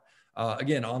water.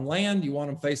 Again, on land, you want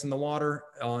them facing the water.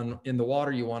 In the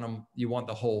water, you want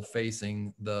the hole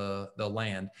facing the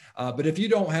land. But if you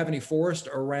don't have any forest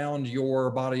around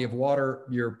your body of water,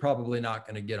 you're probably not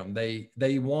going to get them.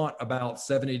 They want about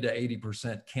 70 to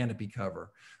 80% canopy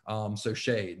cover, so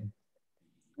shade.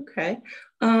 Okay.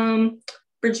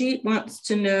 Brigitte wants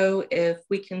to know if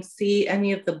we can see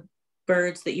any of the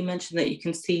birds that you mentioned that you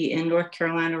can see in North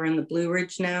Carolina or in the Blue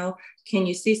Ridge now. Can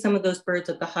you see some of those birds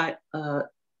at the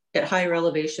at higher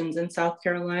elevations in South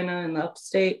Carolina and the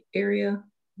upstate area?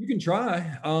 You can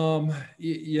try.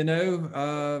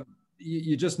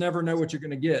 You just never know what you're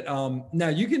going to get. Now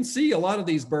you can see a lot of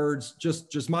these birds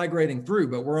just migrating through,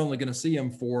 but we're only going to see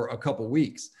them for a couple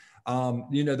weeks.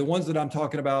 The ones that I'm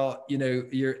talking about,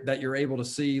 that you're able to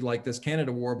see, like this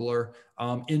Canada warbler,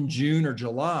 in June or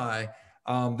July,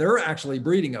 they're actually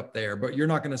breeding up there, but you're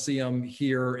not going to see them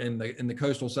here in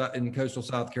coastal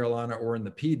South Carolina or in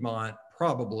the Piedmont,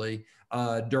 probably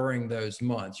during those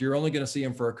months. You're only going to see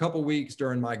them for a couple weeks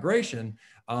during migration,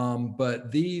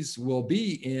 but these will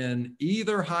be in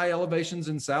either high elevations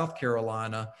in South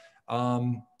Carolina,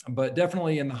 but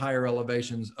definitely in the higher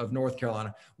elevations of North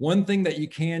Carolina. One thing that you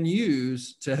can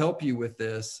use to help you with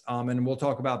this, and we'll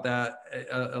talk about that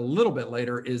a little bit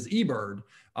later, is eBird.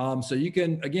 So you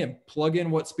can, again, plug in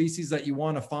what species that you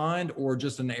want to find or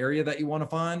just an area that you want to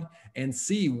find and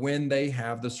see when they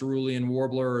have the cerulean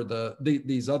warbler or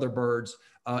these other birds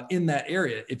in that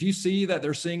area. If you see that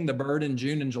they're seeing the bird in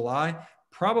June and July,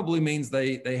 probably means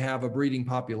they have a breeding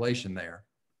population there.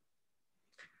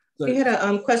 So, we had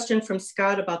a question from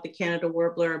Scott about the Canada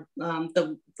warbler.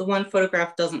 The one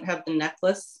photograph doesn't have the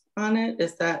necklace on it.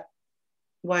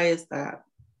 Why is that?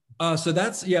 So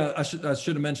that's, yeah, I should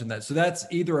have mentioned that. So that's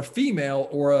either a female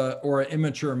or an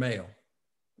immature male.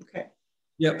 Okay.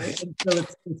 Yep. Right. So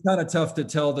it's kind of tough to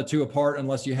tell the two apart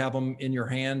unless you have them in your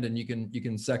hand and you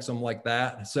can sex them like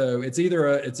that. So it's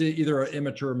either an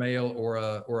immature male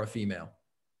or a female.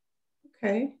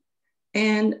 Okay.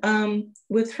 And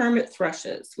with hermit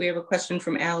thrushes, we have a question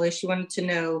from Allie. She wanted to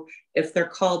know if they're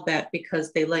called that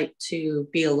because they like to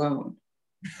be alone.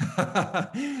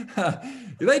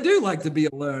 They do like to be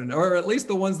alone, or at least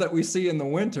the ones that we see in the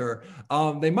winter.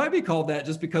 They might be called that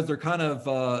just because they're kind of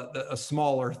a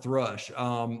smaller thrush.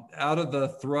 Out of the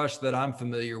thrush that I'm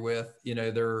familiar with,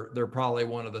 they're probably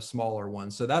one of the smaller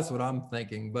ones. So that's what I'm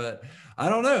thinking. But I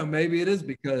don't know. Maybe it is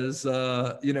because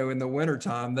in the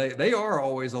wintertime they are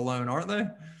always alone, aren't they?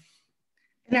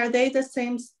 And are they the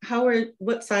same?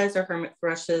 What size are hermit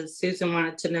thrushes? Susan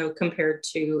wanted to know compared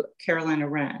to Carolina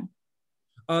wren.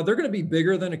 They're going to be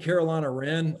bigger than a Carolina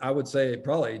wren. I would say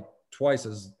probably twice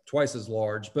as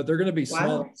large, but they're going to be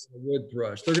smaller than a wood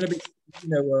thrush. They're going to be,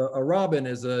 a robin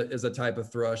is a type of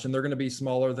thrush, and they're going to be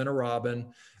smaller than a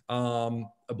robin. A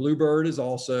bluebird is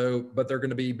also, but they're going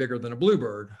to be bigger than a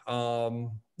bluebird.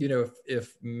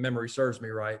 If memory serves me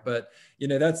right. But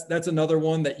that's another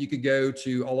one that you could go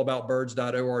to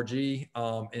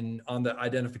allaboutbirds.org, and on the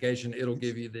identification, it'll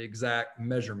give you the exact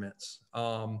measurements.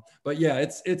 But yeah,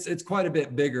 it's quite a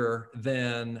bit bigger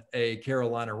than a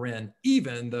Carolina wren,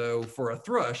 even though for a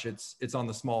thrush, it's on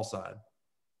the small side.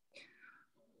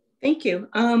 Thank you.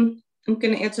 I'm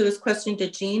going to answer this question to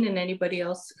Jean and anybody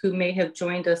else who may have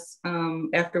joined us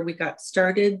after we got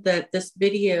started, that this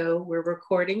video, we're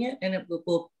recording it and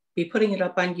we'll be putting it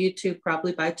up on YouTube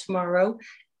probably by tomorrow,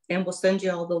 and we'll send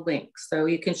you all the links so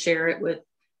you can share it with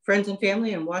friends and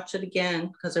family and watch it again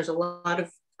because there's a lot of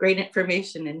great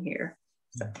information in here.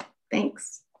 So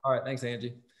thanks. All right, thanks,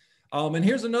 Angie. And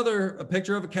here's a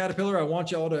picture of a caterpillar. I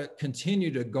want y'all to continue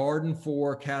to garden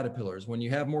for caterpillars. When you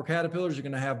have more caterpillars, you're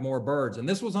going to have more birds. And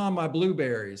this was on my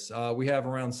blueberries. We have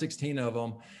around 16 of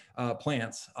them,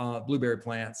 blueberry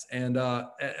plants. And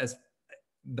as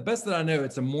the best that I know,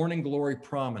 it's a morning glory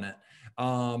prominent.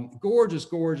 Gorgeous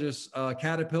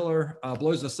caterpillar,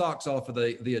 blows the socks off of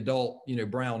the adult,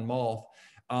 brown moth.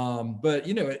 But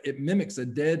it mimics a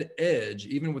dead edge,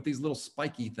 even with these little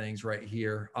spiky things right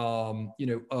here, of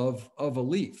a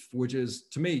leaf, which is,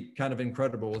 to me, kind of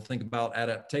incredible to think about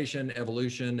adaptation,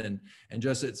 evolution, and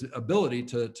just its ability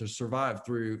to survive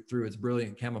through its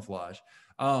brilliant camouflage.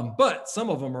 But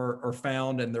some of them are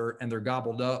found and they're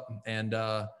gobbled up and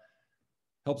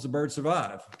helps the bird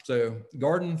survive. So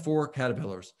garden for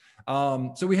caterpillars.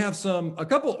 So we have a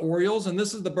couple orioles, and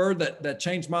this is the bird that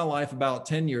changed my life about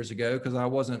 10 years ago because I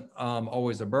wasn't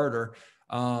always a birder.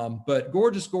 But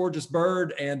gorgeous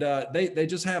bird, and they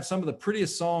just have some of the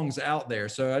prettiest songs out there.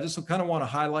 So I just kind of want to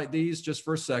highlight these just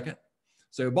for a second.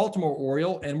 So Baltimore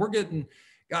oriole, and we're getting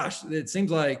gosh, it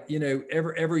seems like, you know,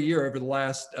 every year over the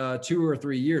last 2 or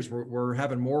 3 years, we're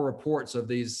having more reports of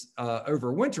these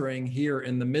overwintering here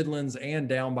in the Midlands and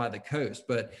down by the coast.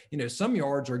 But, you know, some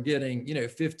yards are getting, you know,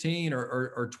 15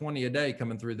 or 20 a day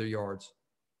coming through their yards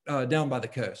down by the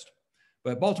coast.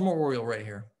 But Baltimore Oriole right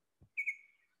here.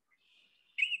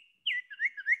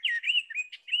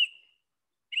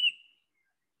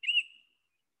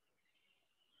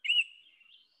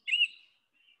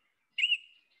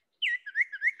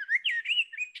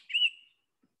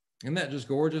 Isn't that just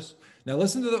gorgeous? Now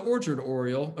listen to the orchard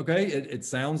oriole. Okay, it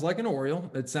sounds like an oriole.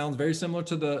 It sounds very similar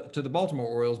to the Baltimore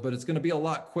Orioles, but it's going to be a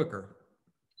lot quicker.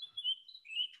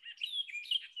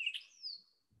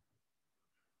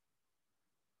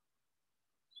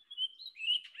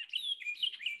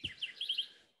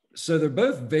 So they're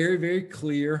both very, very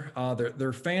clear.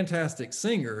 They're fantastic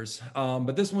singers,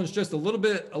 but this one's just a little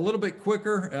bit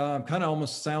quicker. Kind of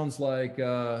almost sounds like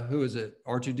who is it?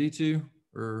 R2D2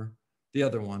 or the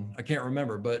other one? I can't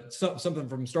remember, but something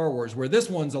from Star Wars. Where this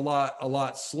one's a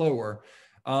lot slower.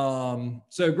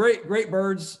 So great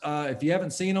birds. If you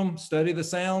haven't seen them, study the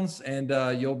sounds, and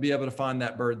you'll be able to find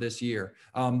that bird this year.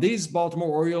 These Baltimore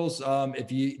Orioles,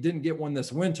 if you didn't get one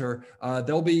this winter,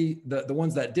 they'll be the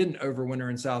ones that didn't overwinter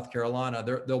in South Carolina.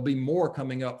 There'll be more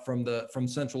coming up from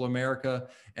Central America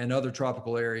and other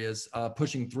tropical areas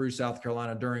pushing through South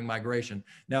Carolina during migration.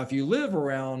 Now, if you live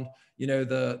around, you know,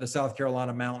 the South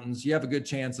Carolina mountains, you have a good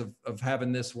chance of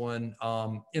having this one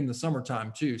in the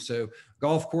summertime too. So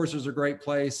golf courses are a great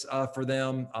place for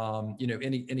them. You know,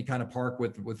 any kind of park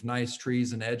with nice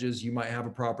trees and edges. You might have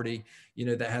a property, you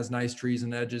know, that has nice trees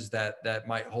and edges that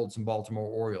might hold some Baltimore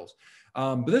Orioles.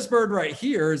 But this bird right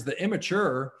here is the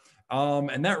immature.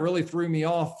 And that really threw me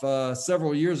off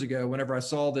several years ago whenever I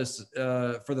saw this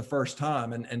for the first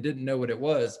time and didn't know what it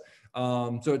was.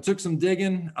 So it took some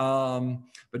digging,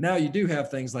 but now you do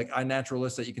have things like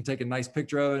iNaturalist that you can take a nice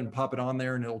picture of it and pop it on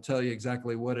there, and it'll tell you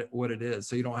exactly what it is.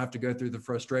 So you don't have to go through the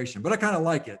frustration. But I kind of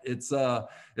like it.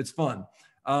 It's fun.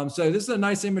 So this is a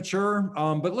nice immature.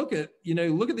 But look at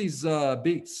these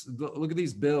beaks. Look at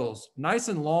these bills. Nice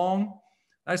and long,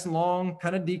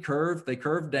 kind of decurved. They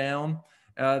curve down.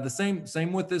 The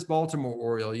same with this Baltimore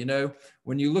Oriole. You know,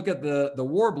 when you look at the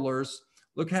warblers,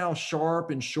 look how sharp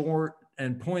and short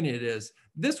and pointy it is.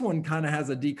 This one kind of has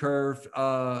a decurved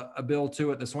a bill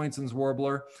to it, the Swainson's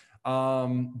warbler,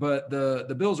 but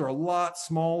the bills are a lot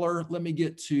smaller. Let me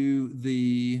get to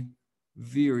the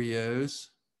vireos.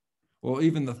 Well,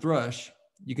 even the thrush,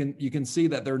 you can see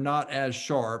that they're not as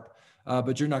sharp,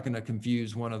 but you're not going to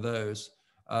confuse one of those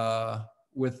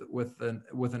with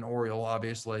an Oriole,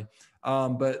 obviously.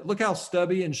 But look how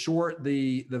stubby and short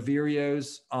the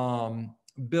vireos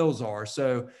bills are.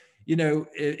 So, you know,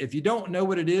 if you don't know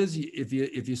what it is, if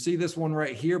you see this one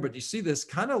right here, but you see this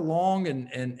kind of long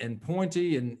and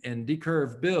pointy and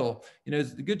decurved bill, you know,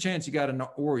 there's a good chance you got an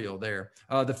Oriole there.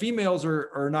 The females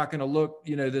are not going to look,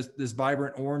 you know, this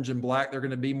vibrant orange and black. They're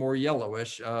going to be more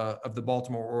yellowish of the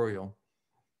Baltimore Oriole.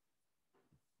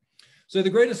 So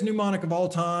the greatest mnemonic of all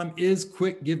time is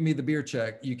 "Quick, give me the beer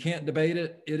check." You can't debate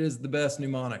it. It is the best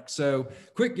mnemonic. So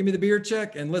quick, give me the beer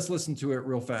check, and let's listen to it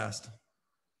real fast.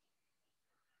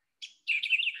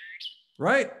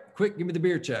 Right? Quick, give me the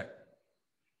beer check.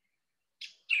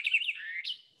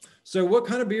 So what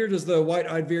kind of beer does the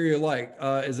white-eyed vireo like?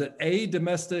 Is it A,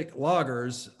 domestic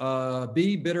lagers,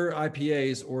 B, bitter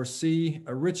IPAs, or C,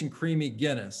 a rich and creamy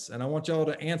Guinness? And I want y'all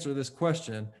to answer this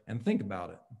question and think about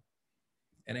it.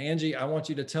 And Angie, I want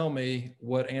you to tell me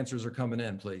what answers are coming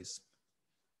in, please.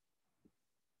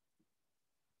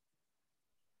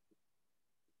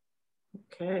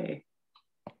 Okay.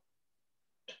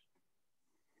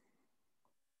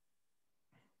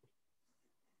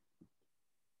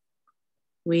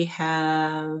 We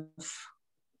have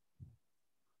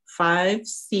 5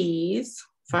 C's,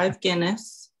 5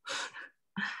 Guinness,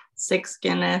 6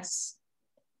 Guinness,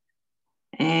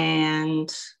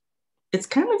 and it's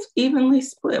kind of evenly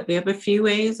split. We have a few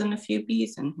A's and a few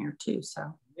B's in here too.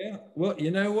 So yeah, well, you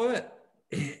know what?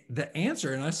 The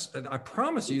answer, and I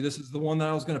promise you, this is the one that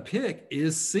I was going to pick,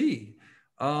 is C.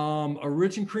 A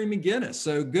rich and creamy Guinness.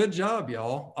 So good job,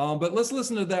 y'all. But let's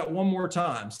listen to that one more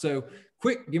time. So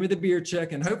quick, give me the beer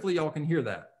check, and hopefully y'all can hear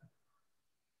that.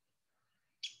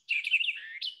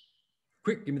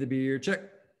 Quick, give me the beer check.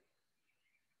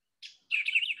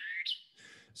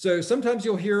 So sometimes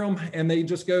you'll hear them and they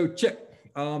just go check.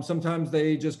 Sometimes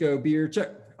they just go beer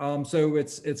check. So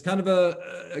it's kind of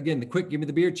again, the quick give me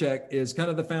the beer check is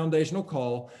kind of the foundational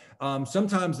call.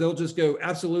 Sometimes they'll just go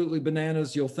absolutely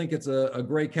bananas. You'll think it's a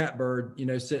gray catbird, you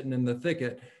know, sitting in the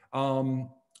thicket.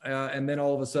 and then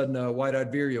all of a sudden a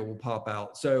white-eyed vireo will pop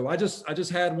out. So I just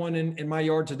had one in my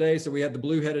yard today. So we had the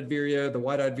blue-headed vireo, the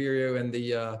white-eyed vireo,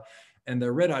 and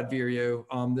the red-eyed vireo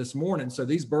this morning. So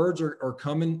these birds are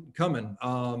coming.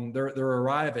 They're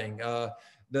arriving.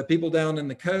 The people down in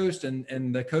the coast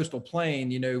and the coastal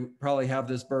plain, you know, probably have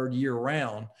this bird year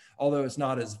round, although it's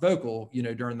not as vocal, you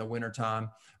know, during the wintertime.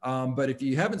 But if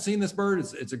you haven't seen this bird,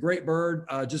 it's a great bird.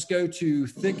 Just go to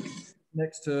thick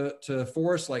next to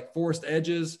forests, like forest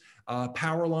edges.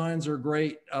 Power lines are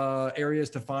great areas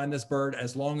to find this bird,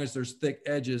 as long as there's thick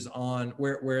edges on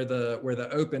where the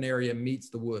open area meets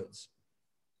the woods.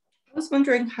 I was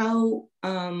wondering how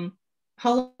long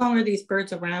are these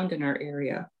birds around in our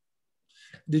area?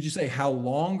 Did you say how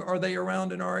long are they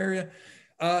around in our area?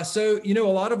 So, you know,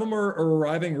 a lot of them are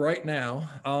arriving right now.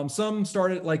 Some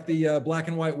started like the black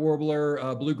and white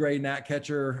warbler, blue-gray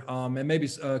gnatcatcher, and maybe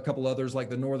a couple others like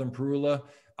the northern parula.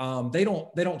 They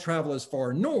don't travel as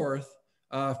far north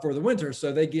for the winter,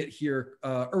 so they get here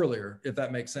earlier, if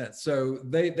that makes sense. So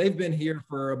they've been here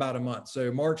for about a month.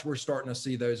 So March, we're starting to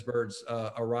see those birds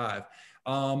arrive.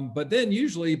 But then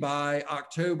usually by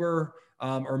October,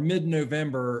 or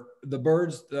mid-November, the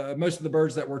birds, most of the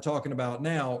birds that we're talking about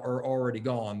now are already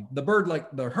gone. The bird like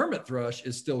the hermit thrush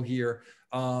is still here,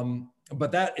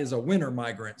 but that is a winter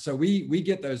migrant. So we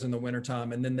get those in the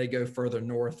wintertime, and then they go further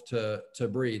north to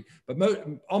breed. But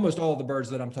almost all of the birds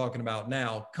that I'm talking about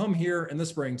now come here in the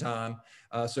springtime,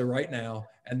 so right now,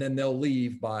 and then they'll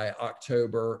leave by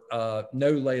October,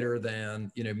 no later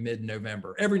than, you know,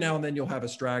 mid-November. Every now and then you'll have a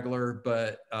straggler,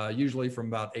 but usually from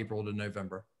about April to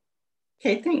November.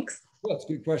 Okay, thanks. Well, that's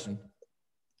a good question.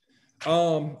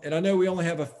 And I know we only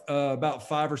have about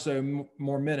 5 or so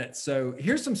more minutes. So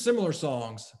here's some similar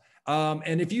songs.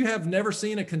 And if you have never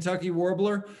seen a Kentucky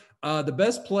warbler, the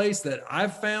best place that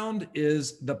I've found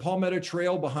is the Palmetto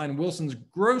Trail behind Wilson's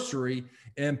Grocery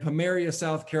in Pomeria,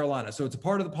 South Carolina. So it's a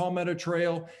part of the Palmetto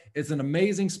Trail. It's an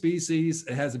amazing species.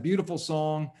 It has a beautiful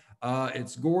song.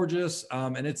 It's gorgeous,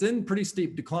 and it's in pretty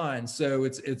steep decline. So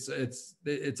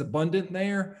it's abundant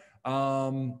there.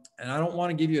 And I don't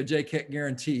want to give you a Keck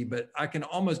guarantee, but I can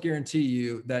almost guarantee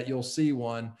you that you'll see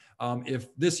one if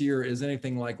this year is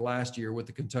anything like last year with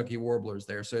the Kentucky warblers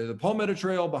there. So the Palmetto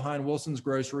Trail behind Wilson's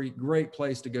Grocery, great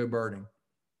place to go birding.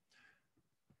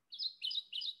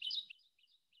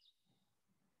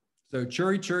 So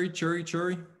churry, churry, churry,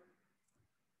 churry.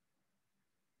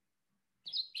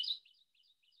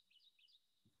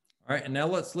 All right, and now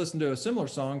let's listen to a similar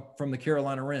song from the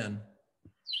Carolina wren.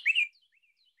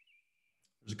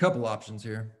 There's a couple options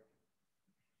here.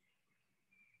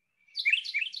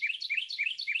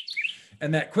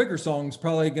 And that quicker song is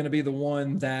probably going to be the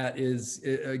one that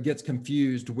gets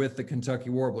confused with the Kentucky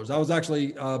warblers. I was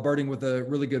actually birding with a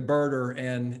really good birder,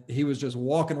 and he was just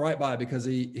walking right by because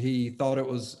he thought it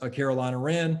was a Carolina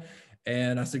wren.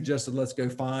 And I suggested, let's go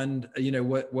find, you know,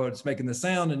 what's making the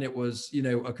sound. And it was, you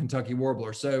know, a Kentucky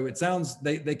warbler. So it sounds,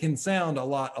 they can sound a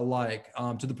lot alike,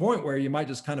 to the point where you might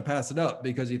just kind of pass it up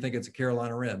because you think it's a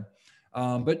Carolina wren.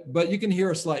 But you can hear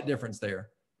a slight difference there.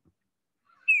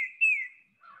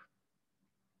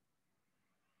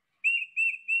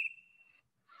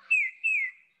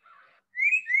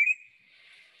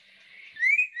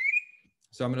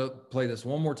 So I'm going to play this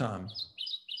one more time.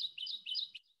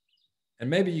 And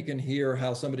maybe you can hear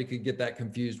how somebody could get that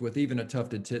confused with even a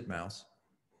tufted titmouse.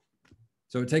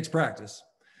 So it takes practice.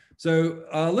 So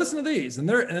listen to these, and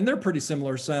they're pretty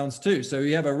similar sounds too. So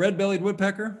you have a red-bellied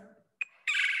woodpecker.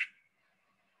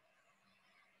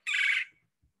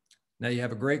 Now you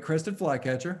have a great crested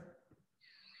flycatcher.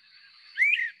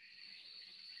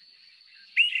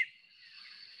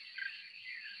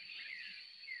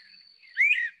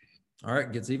 All right,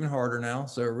 it gets even harder now.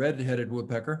 So a red-headed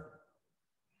woodpecker.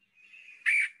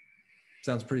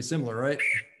 Sounds pretty similar, right? A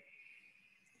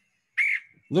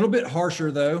little bit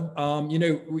harsher though. You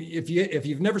know, if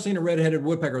you've never seen a red-headed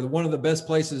woodpecker, one of the best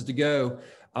places to go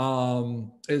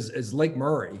is Lake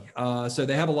Murray. So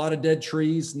they have a lot of dead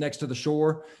trees next to the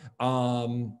shore,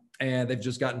 and they've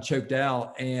just gotten choked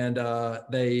out, and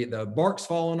the bark's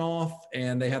fallen off,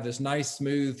 and they have this nice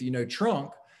smooth, you know,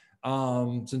 trunk.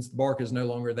 Since the bark is no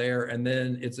longer there, and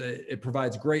then it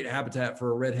provides great habitat for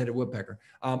a red-headed woodpecker.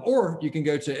 Or you can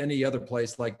go to any other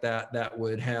place like that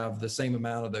would have the same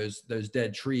amount of those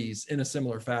dead trees in a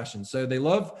similar fashion. So they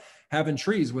love having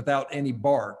trees without any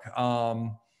bark,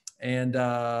 and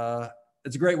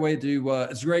it's a great way to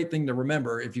it's a great thing to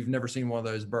remember if you've never seen one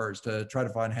of those birds, to try to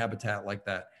find habitat like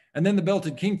that. And then the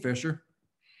belted kingfisher.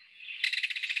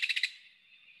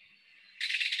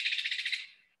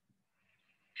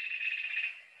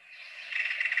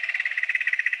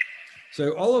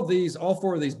 So all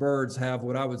four of these birds have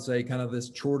what I would say kind of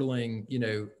this chortling,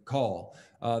 call.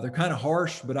 They're kind of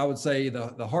harsh, but I would say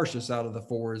the harshest out of the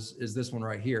four is this one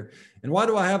right here. And why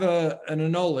do I have an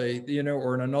anole,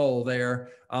 or an anole there?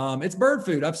 It's bird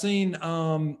food. I've seen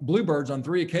bluebirds on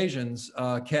 3 occasions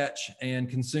catch and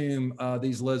consume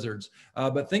these lizards.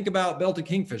 But think about belted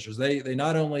kingfishers. They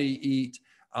not only eat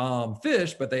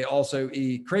fish, but they also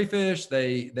eat crayfish.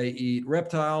 They eat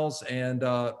reptiles, and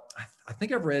I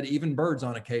think I've read even birds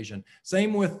on occasion.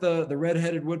 Same with the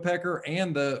red-headed woodpecker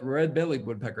and the red-bellied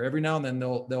woodpecker. Every now and then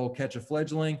they'll catch a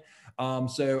fledgling.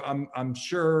 So I'm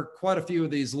sure quite a few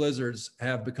of these lizards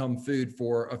have become food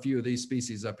for a few of these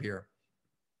species up here.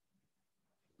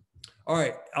 All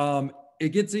right. It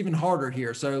gets even harder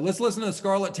here. So let's listen to the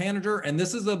scarlet tanager. And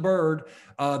this is a bird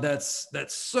that's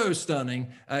so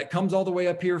stunning. It comes all the way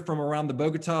up here from around the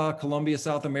Bogota, Colombia,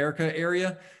 South America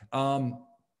area.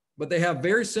 But they have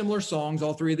very similar songs,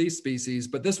 all 3 of these species.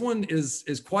 But this one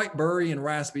is quite burry and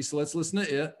raspy. So let's listen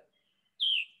to it.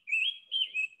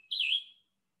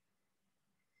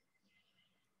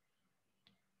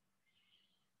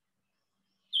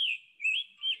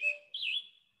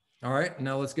 All right,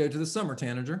 now let's go to the summer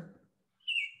tanager.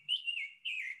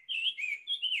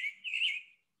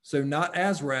 So not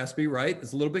as raspy, right?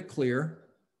 It's a little bit clear.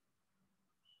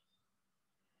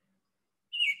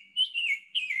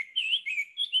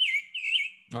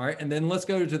 All right, and then let's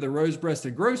go to the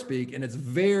rose-breasted grosbeak, and it's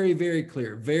very, very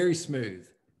clear, very smooth.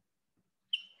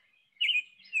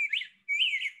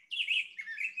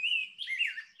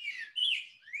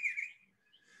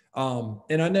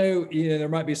 And I know, there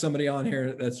might be somebody on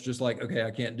here that's just like, okay,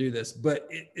 I can't do this, but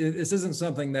this isn't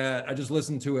something that I just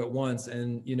listened to it once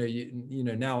and,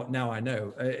 now I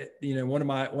know. One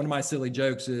of my silly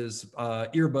jokes is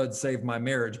earbuds saved my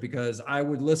marriage, because I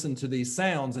would listen to these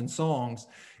sounds and songs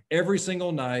every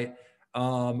single night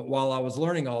while I was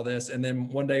learning all this. And then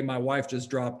one day my wife just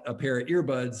dropped a pair of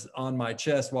earbuds on my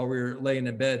chest while we were laying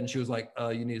in bed. And she was like,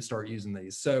 you need to start using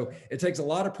these. So it takes a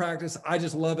lot of practice. I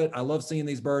just love it. I love seeing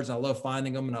these birds. I love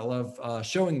finding them, and I love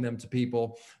showing them to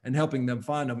people and helping them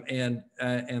find them.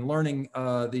 And learning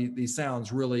these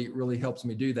sounds really, really helps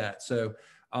me do that. So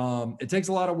it takes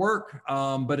a lot of work,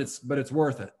 but it's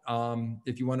worth it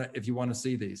if you want to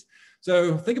see these.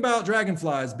 So think about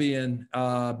dragonflies being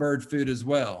bird food as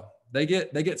well. They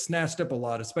get snatched up a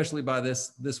lot, especially by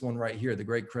this one right here, the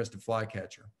great crested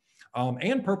flycatcher,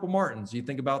 and purple martins. You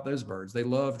think about those birds; they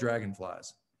love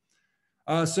dragonflies.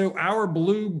 So our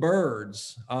blue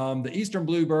birds, the eastern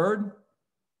bluebird,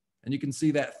 and you can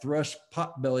see that thrush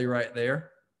potbelly right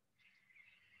there.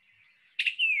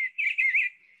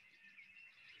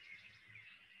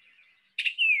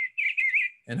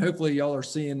 And hopefully y'all are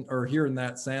seeing or hearing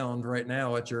that sound right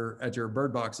now at your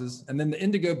bird boxes. And then the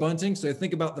indigo bunting. So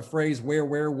think about the phrase where,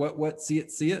 what, see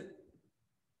it, see it.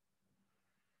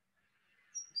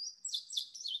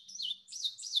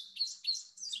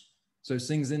 So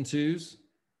sings in twos.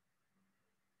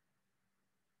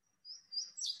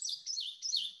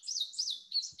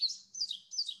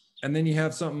 And then you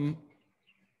have something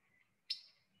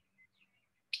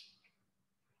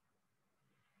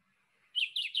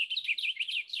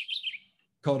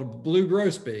called a blue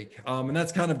grosbeak. And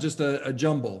that's kind of just a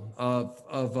jumble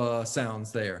of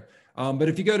sounds there. But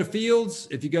if you go to fields,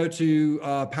 if you go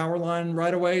to power line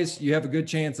right-of-ways, you have a good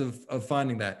chance of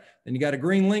finding that. Then you got a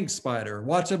green lynx spider.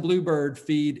 Watch a bluebird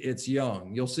feed its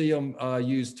young. You'll see them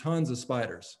use tons of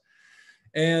spiders.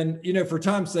 And, for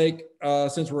time's sake,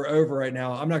 since we're over right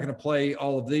now, I'm not going to play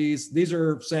all of these. These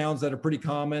are sounds that are pretty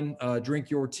common. Drink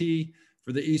your tea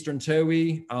for the eastern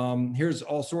towhee. Here's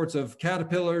all sorts of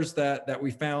caterpillars that we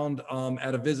found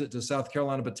at a visit to South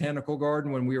Carolina Botanical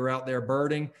Garden when we were out there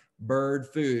birding. Bird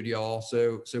food, y'all.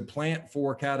 So plant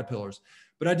for caterpillars.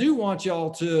 But I do want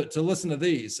y'all to listen to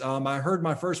these. I heard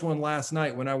my first one last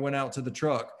night when I went out to the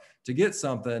truck to get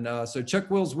something. So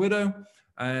Chuck Will's Widow.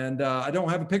 And I don't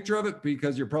have a picture of it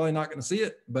because you're probably not going to see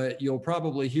it, but you'll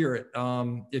probably hear it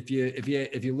if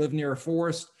you live near a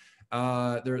forest.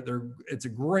 It's a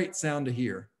great sound to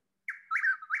hear.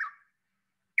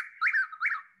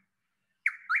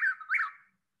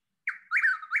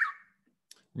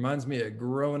 Reminds me of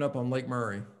growing up on Lake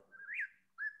Murray.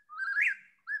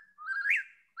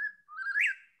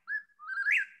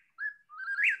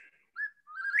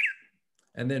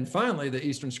 And then finally, the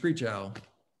eastern screech owl.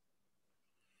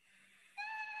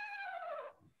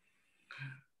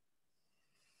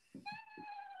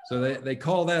 So they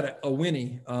call that a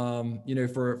whinny,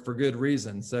 for good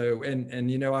reason. So,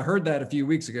 and I heard that a few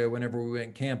weeks ago whenever we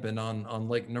went camping on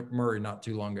Lake Murray not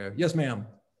too long ago. Yes, ma'am.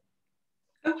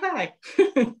 Oh, hi.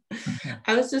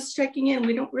 I was just checking in.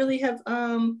 We don't really have,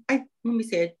 let me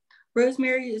see it.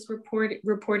 Rosemary is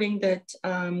reporting that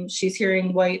she's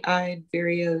hearing white-eyed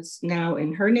vireos now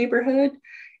in her neighborhood.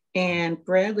 And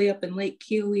Bradley up in Lake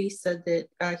Kiwi said that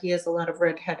he has a lot of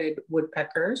red-headed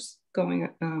woodpeckers going,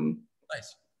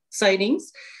 Nice.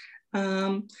 sightings.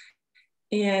 And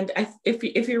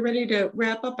if you're ready to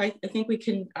wrap up, I think we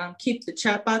can keep the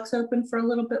chat box open for a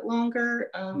little bit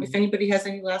longer. If anybody has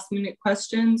any last minute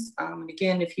questions, and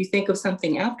again, if you think of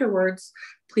something afterwards,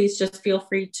 please just feel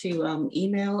free to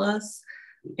email us.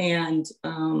 And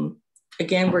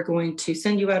again, we're going to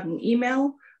send you out an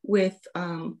email with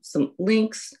some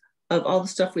links of all the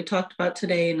stuff we talked about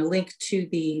today and a link to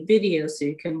the video so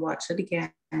you can watch it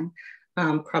again.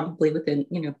 Probably within,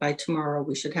 by tomorrow,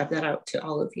 we should have that out to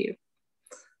all of you.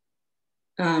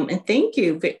 And thank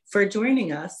you for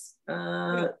joining us.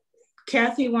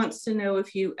 Kathy wants to know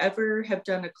if you ever have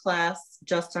done a class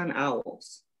just on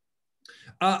owls.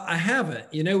 I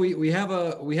haven't. We have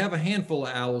a handful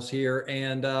of owls here,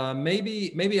 and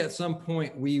maybe at some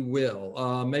point we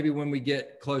will. Maybe when we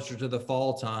get closer to the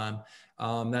fall time,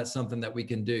 that's something that we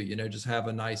can do. Just have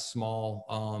a nice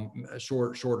small,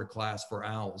 shorter class for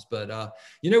owls. But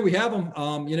we have them.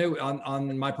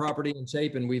 On my property in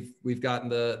Chapin, we've gotten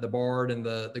the barred and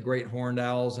the great horned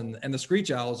owls and the screech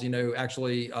owls.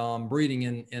 Actually breeding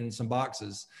in some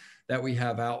boxes that we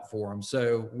have out for them.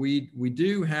 So we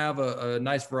do have a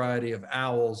nice variety of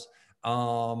owls.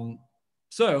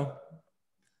 So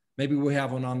maybe we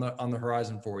have one on the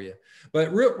horizon for you.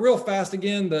 But real fast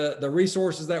again, the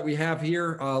resources that we have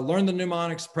here, learn the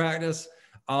mnemonics practice.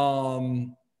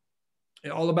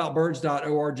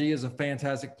 Allaboutbirds.org is a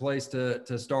fantastic place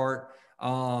to start.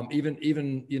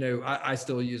 Even I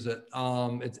still use it.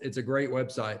 It's a great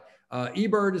website.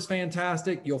 eBird is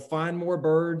fantastic. You'll find more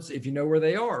birds if you know where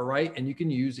they are, right? And you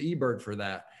can use eBird for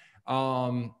that.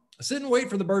 Sit and wait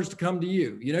for the birds to come to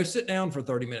you. Sit down for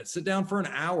 30 minutes, sit down for an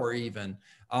hour even.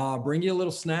 Bring you a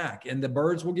little snack, and the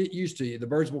birds will get used to you. The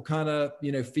birds will kind of,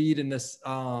 feed in this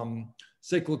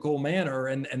cyclical manner,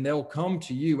 and they'll come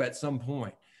to you at some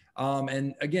point.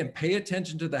 And again, pay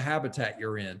attention to the habitat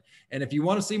you're in. And if you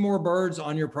want to see more birds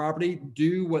on your property,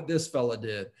 do what this fella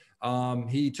did.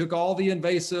 He took all the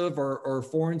invasive or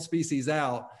foreign species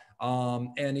out,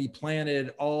 and he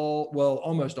planted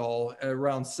almost all,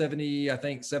 around 70 to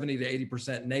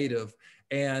 80% native.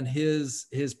 And his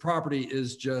property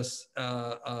is just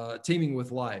teeming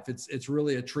with life. It's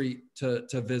really a treat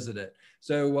to visit it.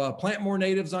 So plant more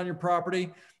natives on your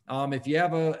property. If you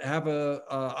have a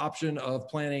option of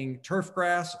planting turf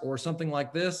grass or something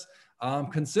like this,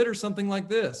 consider something like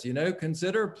this.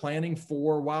 Consider planting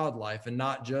for wildlife and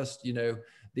not just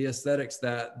the aesthetics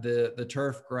that the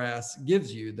turf grass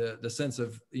gives you, the sense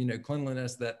of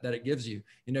cleanliness that it gives you.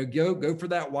 Go for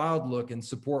that wild look and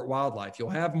support wildlife. You'll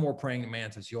have more praying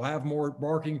mantis. You'll have more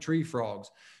barking tree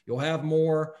frogs. You'll have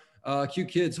more cute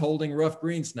kids holding rough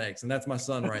green snakes, and that's my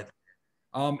son right there.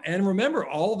 And remember,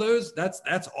 all those, that's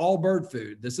all bird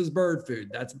food. This is bird food.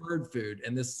 That's bird food.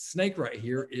 And this snake right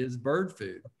here is bird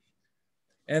food.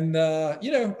 And,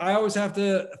 I always have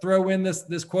to throw in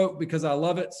this quote because I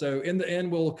love it. So in the end,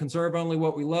 we'll conserve only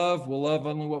what we love. We'll love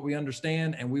only what we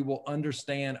understand, and we will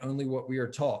understand only what we are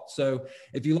taught. So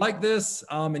if you like this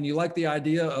and you like the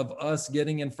idea of us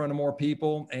getting in front of more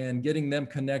people and getting them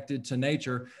connected to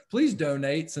nature, please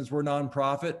donate. Since we're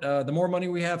nonprofit, the more money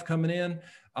we have coming in,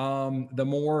 the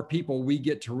more people we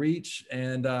get to reach,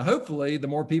 and hopefully the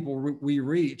more people we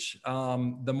reach,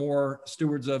 the more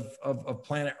stewards of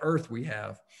planet Earth we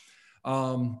have.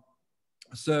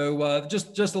 So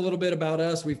just a little bit about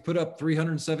us. We've put up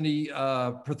 370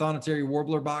 prothonotary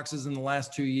warbler boxes in the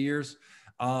last 2 years.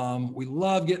 We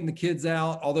love getting the kids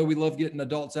out, although we love getting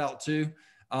adults out too.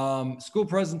 School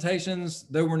presentations,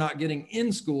 though we're not getting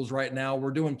in schools right now,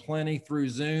 we're doing plenty through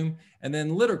Zoom, and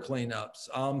then litter cleanups.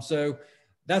 So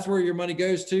that's where your money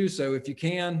goes to. So if you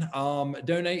can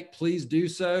donate, please do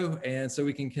so. And so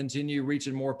we can continue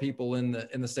reaching more people in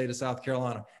the state of South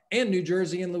Carolina and New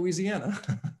Jersey and Louisiana.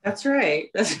 That's right.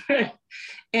 That's right.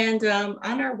 And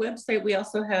on our website, we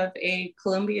also have a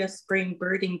Columbia Spring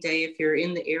Birding Day. If you're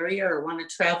in the area or want to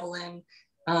travel in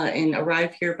and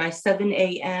arrive here by 7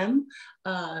 a.m.,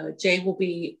 Jay will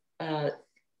be,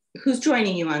 who's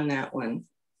joining you on that one?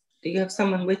 Do you have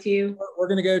someone with you? We're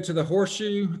going to go to the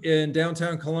Horseshoe in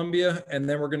downtown Columbia, and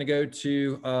then we're going to go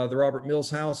to the Robert Mills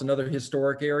House, another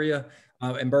historic area.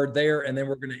 and bird there. And then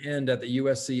we're going to end at the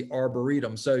USC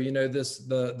Arboretum. So, you know,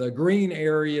 the green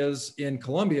areas in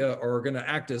Columbia are going to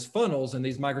act as funnels, and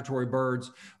these migratory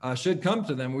birds should come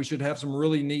to them. We should have some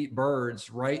really neat birds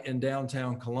right in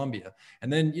downtown Columbia.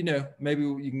 And then, you know, maybe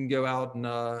you can go out and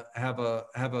have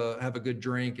a good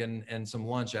drink and some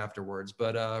lunch afterwards.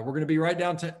 But we're going to be right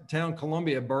downtown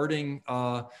Columbia birding,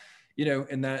 you know,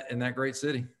 in that great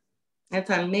city. It's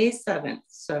on May 7th.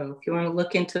 So if you want to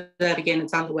look into that again,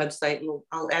 it's on the website, and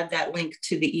I'll add that link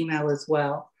to the email as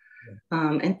well.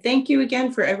 Yeah. And thank you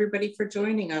again for everybody for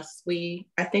joining us.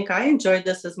 I think I enjoyed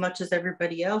this as much as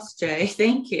everybody else, Jay.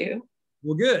 Thank you.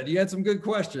 Well, good. You had some good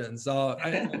questions. Are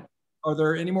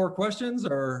there any more questions,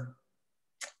 or?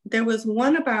 There was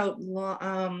one about,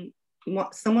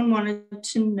 someone wanted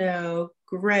to know,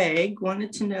 Greg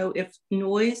wanted to know if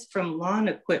noise from lawn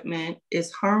equipment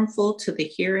is harmful to the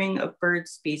hearing of bird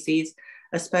species,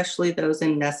 especially those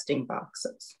in nesting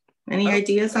boxes. Any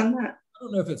ideas on that? I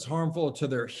don't know if it's harmful to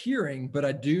their hearing, but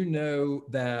I do know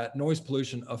that noise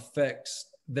pollution affects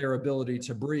their ability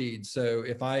to breed. So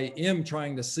if I am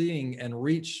trying to sing and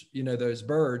reach, you know, those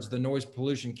birds, the noise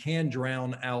pollution can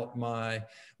drown out my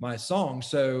song.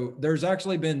 So there's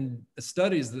actually been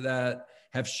studies that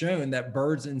have shown that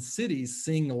birds in cities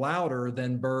sing louder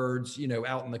than birds, you know,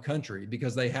 out in the country,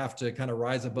 because they have to kind of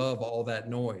rise above all that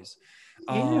noise.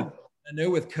 Yeah. I know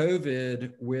with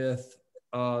COVID, with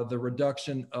the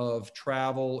reduction of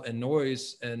travel and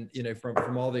noise, and, you know,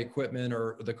 from all the equipment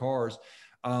or the cars,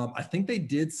 I think they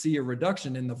did see a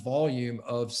reduction in the volume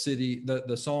of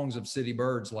the songs of city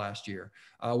birds last year,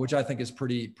 which I think is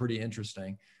pretty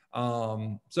interesting.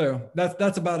 So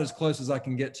that's about as close as I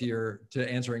can get to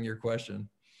answering your question.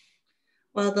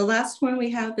 Well, the last one we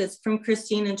have is from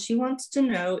Christine, and she wants to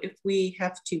know if we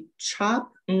have to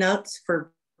chop nuts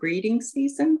for breeding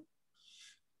season.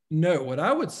 No, what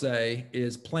I would say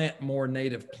is plant more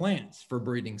native plants for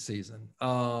breeding season.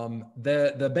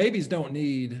 The babies don't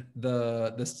need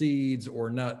the seeds or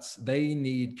nuts. They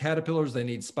need caterpillars, they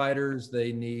need spiders,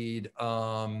 they need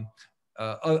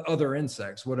other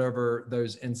insects, whatever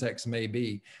those insects may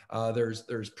be.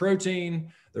 There's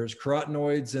protein, there's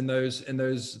carotenoids in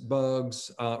those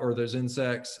bugs or those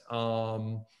insects.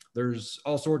 There's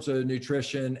all sorts of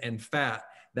nutrition and fat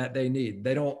that they need.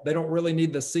 They don't really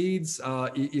need the seeds.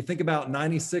 You think about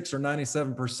 96 or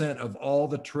 97% of all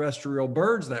the terrestrial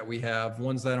birds that we have,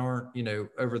 ones that aren't, you know,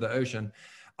 over the ocean,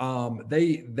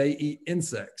 they eat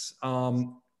insects.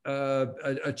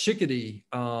 A chickadee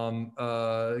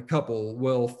couple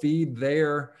will feed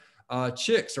their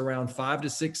chicks around 5,000 to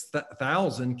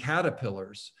 6,000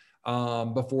 caterpillars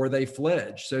before they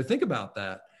fledge. So think about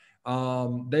that.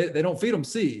 They don't feed them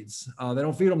seeds. They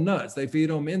don't feed them nuts. They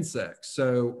feed them insects.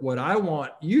 So what I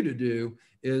want you to do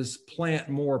is plant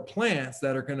more plants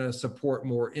that are going to support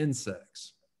more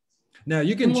insects. Now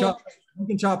you can chop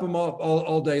them up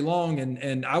all day long,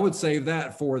 and I would save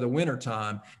that for the winter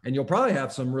time, and you'll probably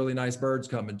have some really nice birds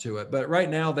coming to it. But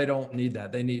right now they don't need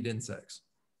that. They need insects.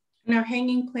 And are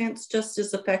hanging plants just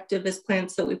as effective as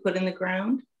plants that we put in the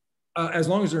ground? As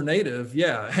long as they're native,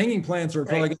 yeah. Hanging plants are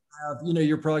probably going to have, you know,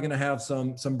 you're probably going to have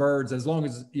some birds, as long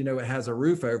as, you know, it has a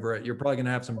roof over it. You're probably going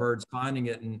to have some birds finding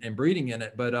it and breeding in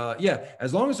it. But yeah,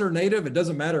 as long as they're native, it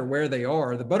doesn't matter where they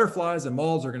are. The butterflies and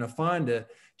moths are going to find it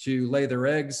to lay their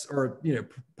eggs, or, you know,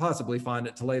 possibly find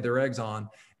it to lay their eggs on.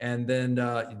 And then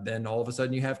all of a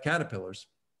sudden you have caterpillars.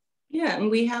 Yeah,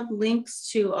 and we have links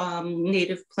to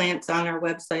native plants on our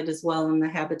website as well in the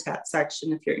habitat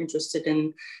section if you're interested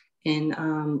in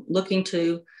looking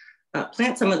to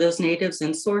plant some of those natives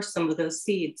and source some of those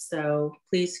seeds. So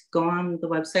please go on the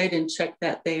website and check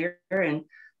that there. And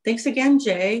thanks again,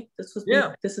 Jay. This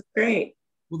is great.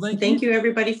 Well, thank you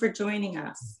everybody for joining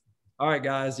us. All right,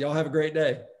 guys, y'all have a great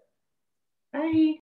day. Bye.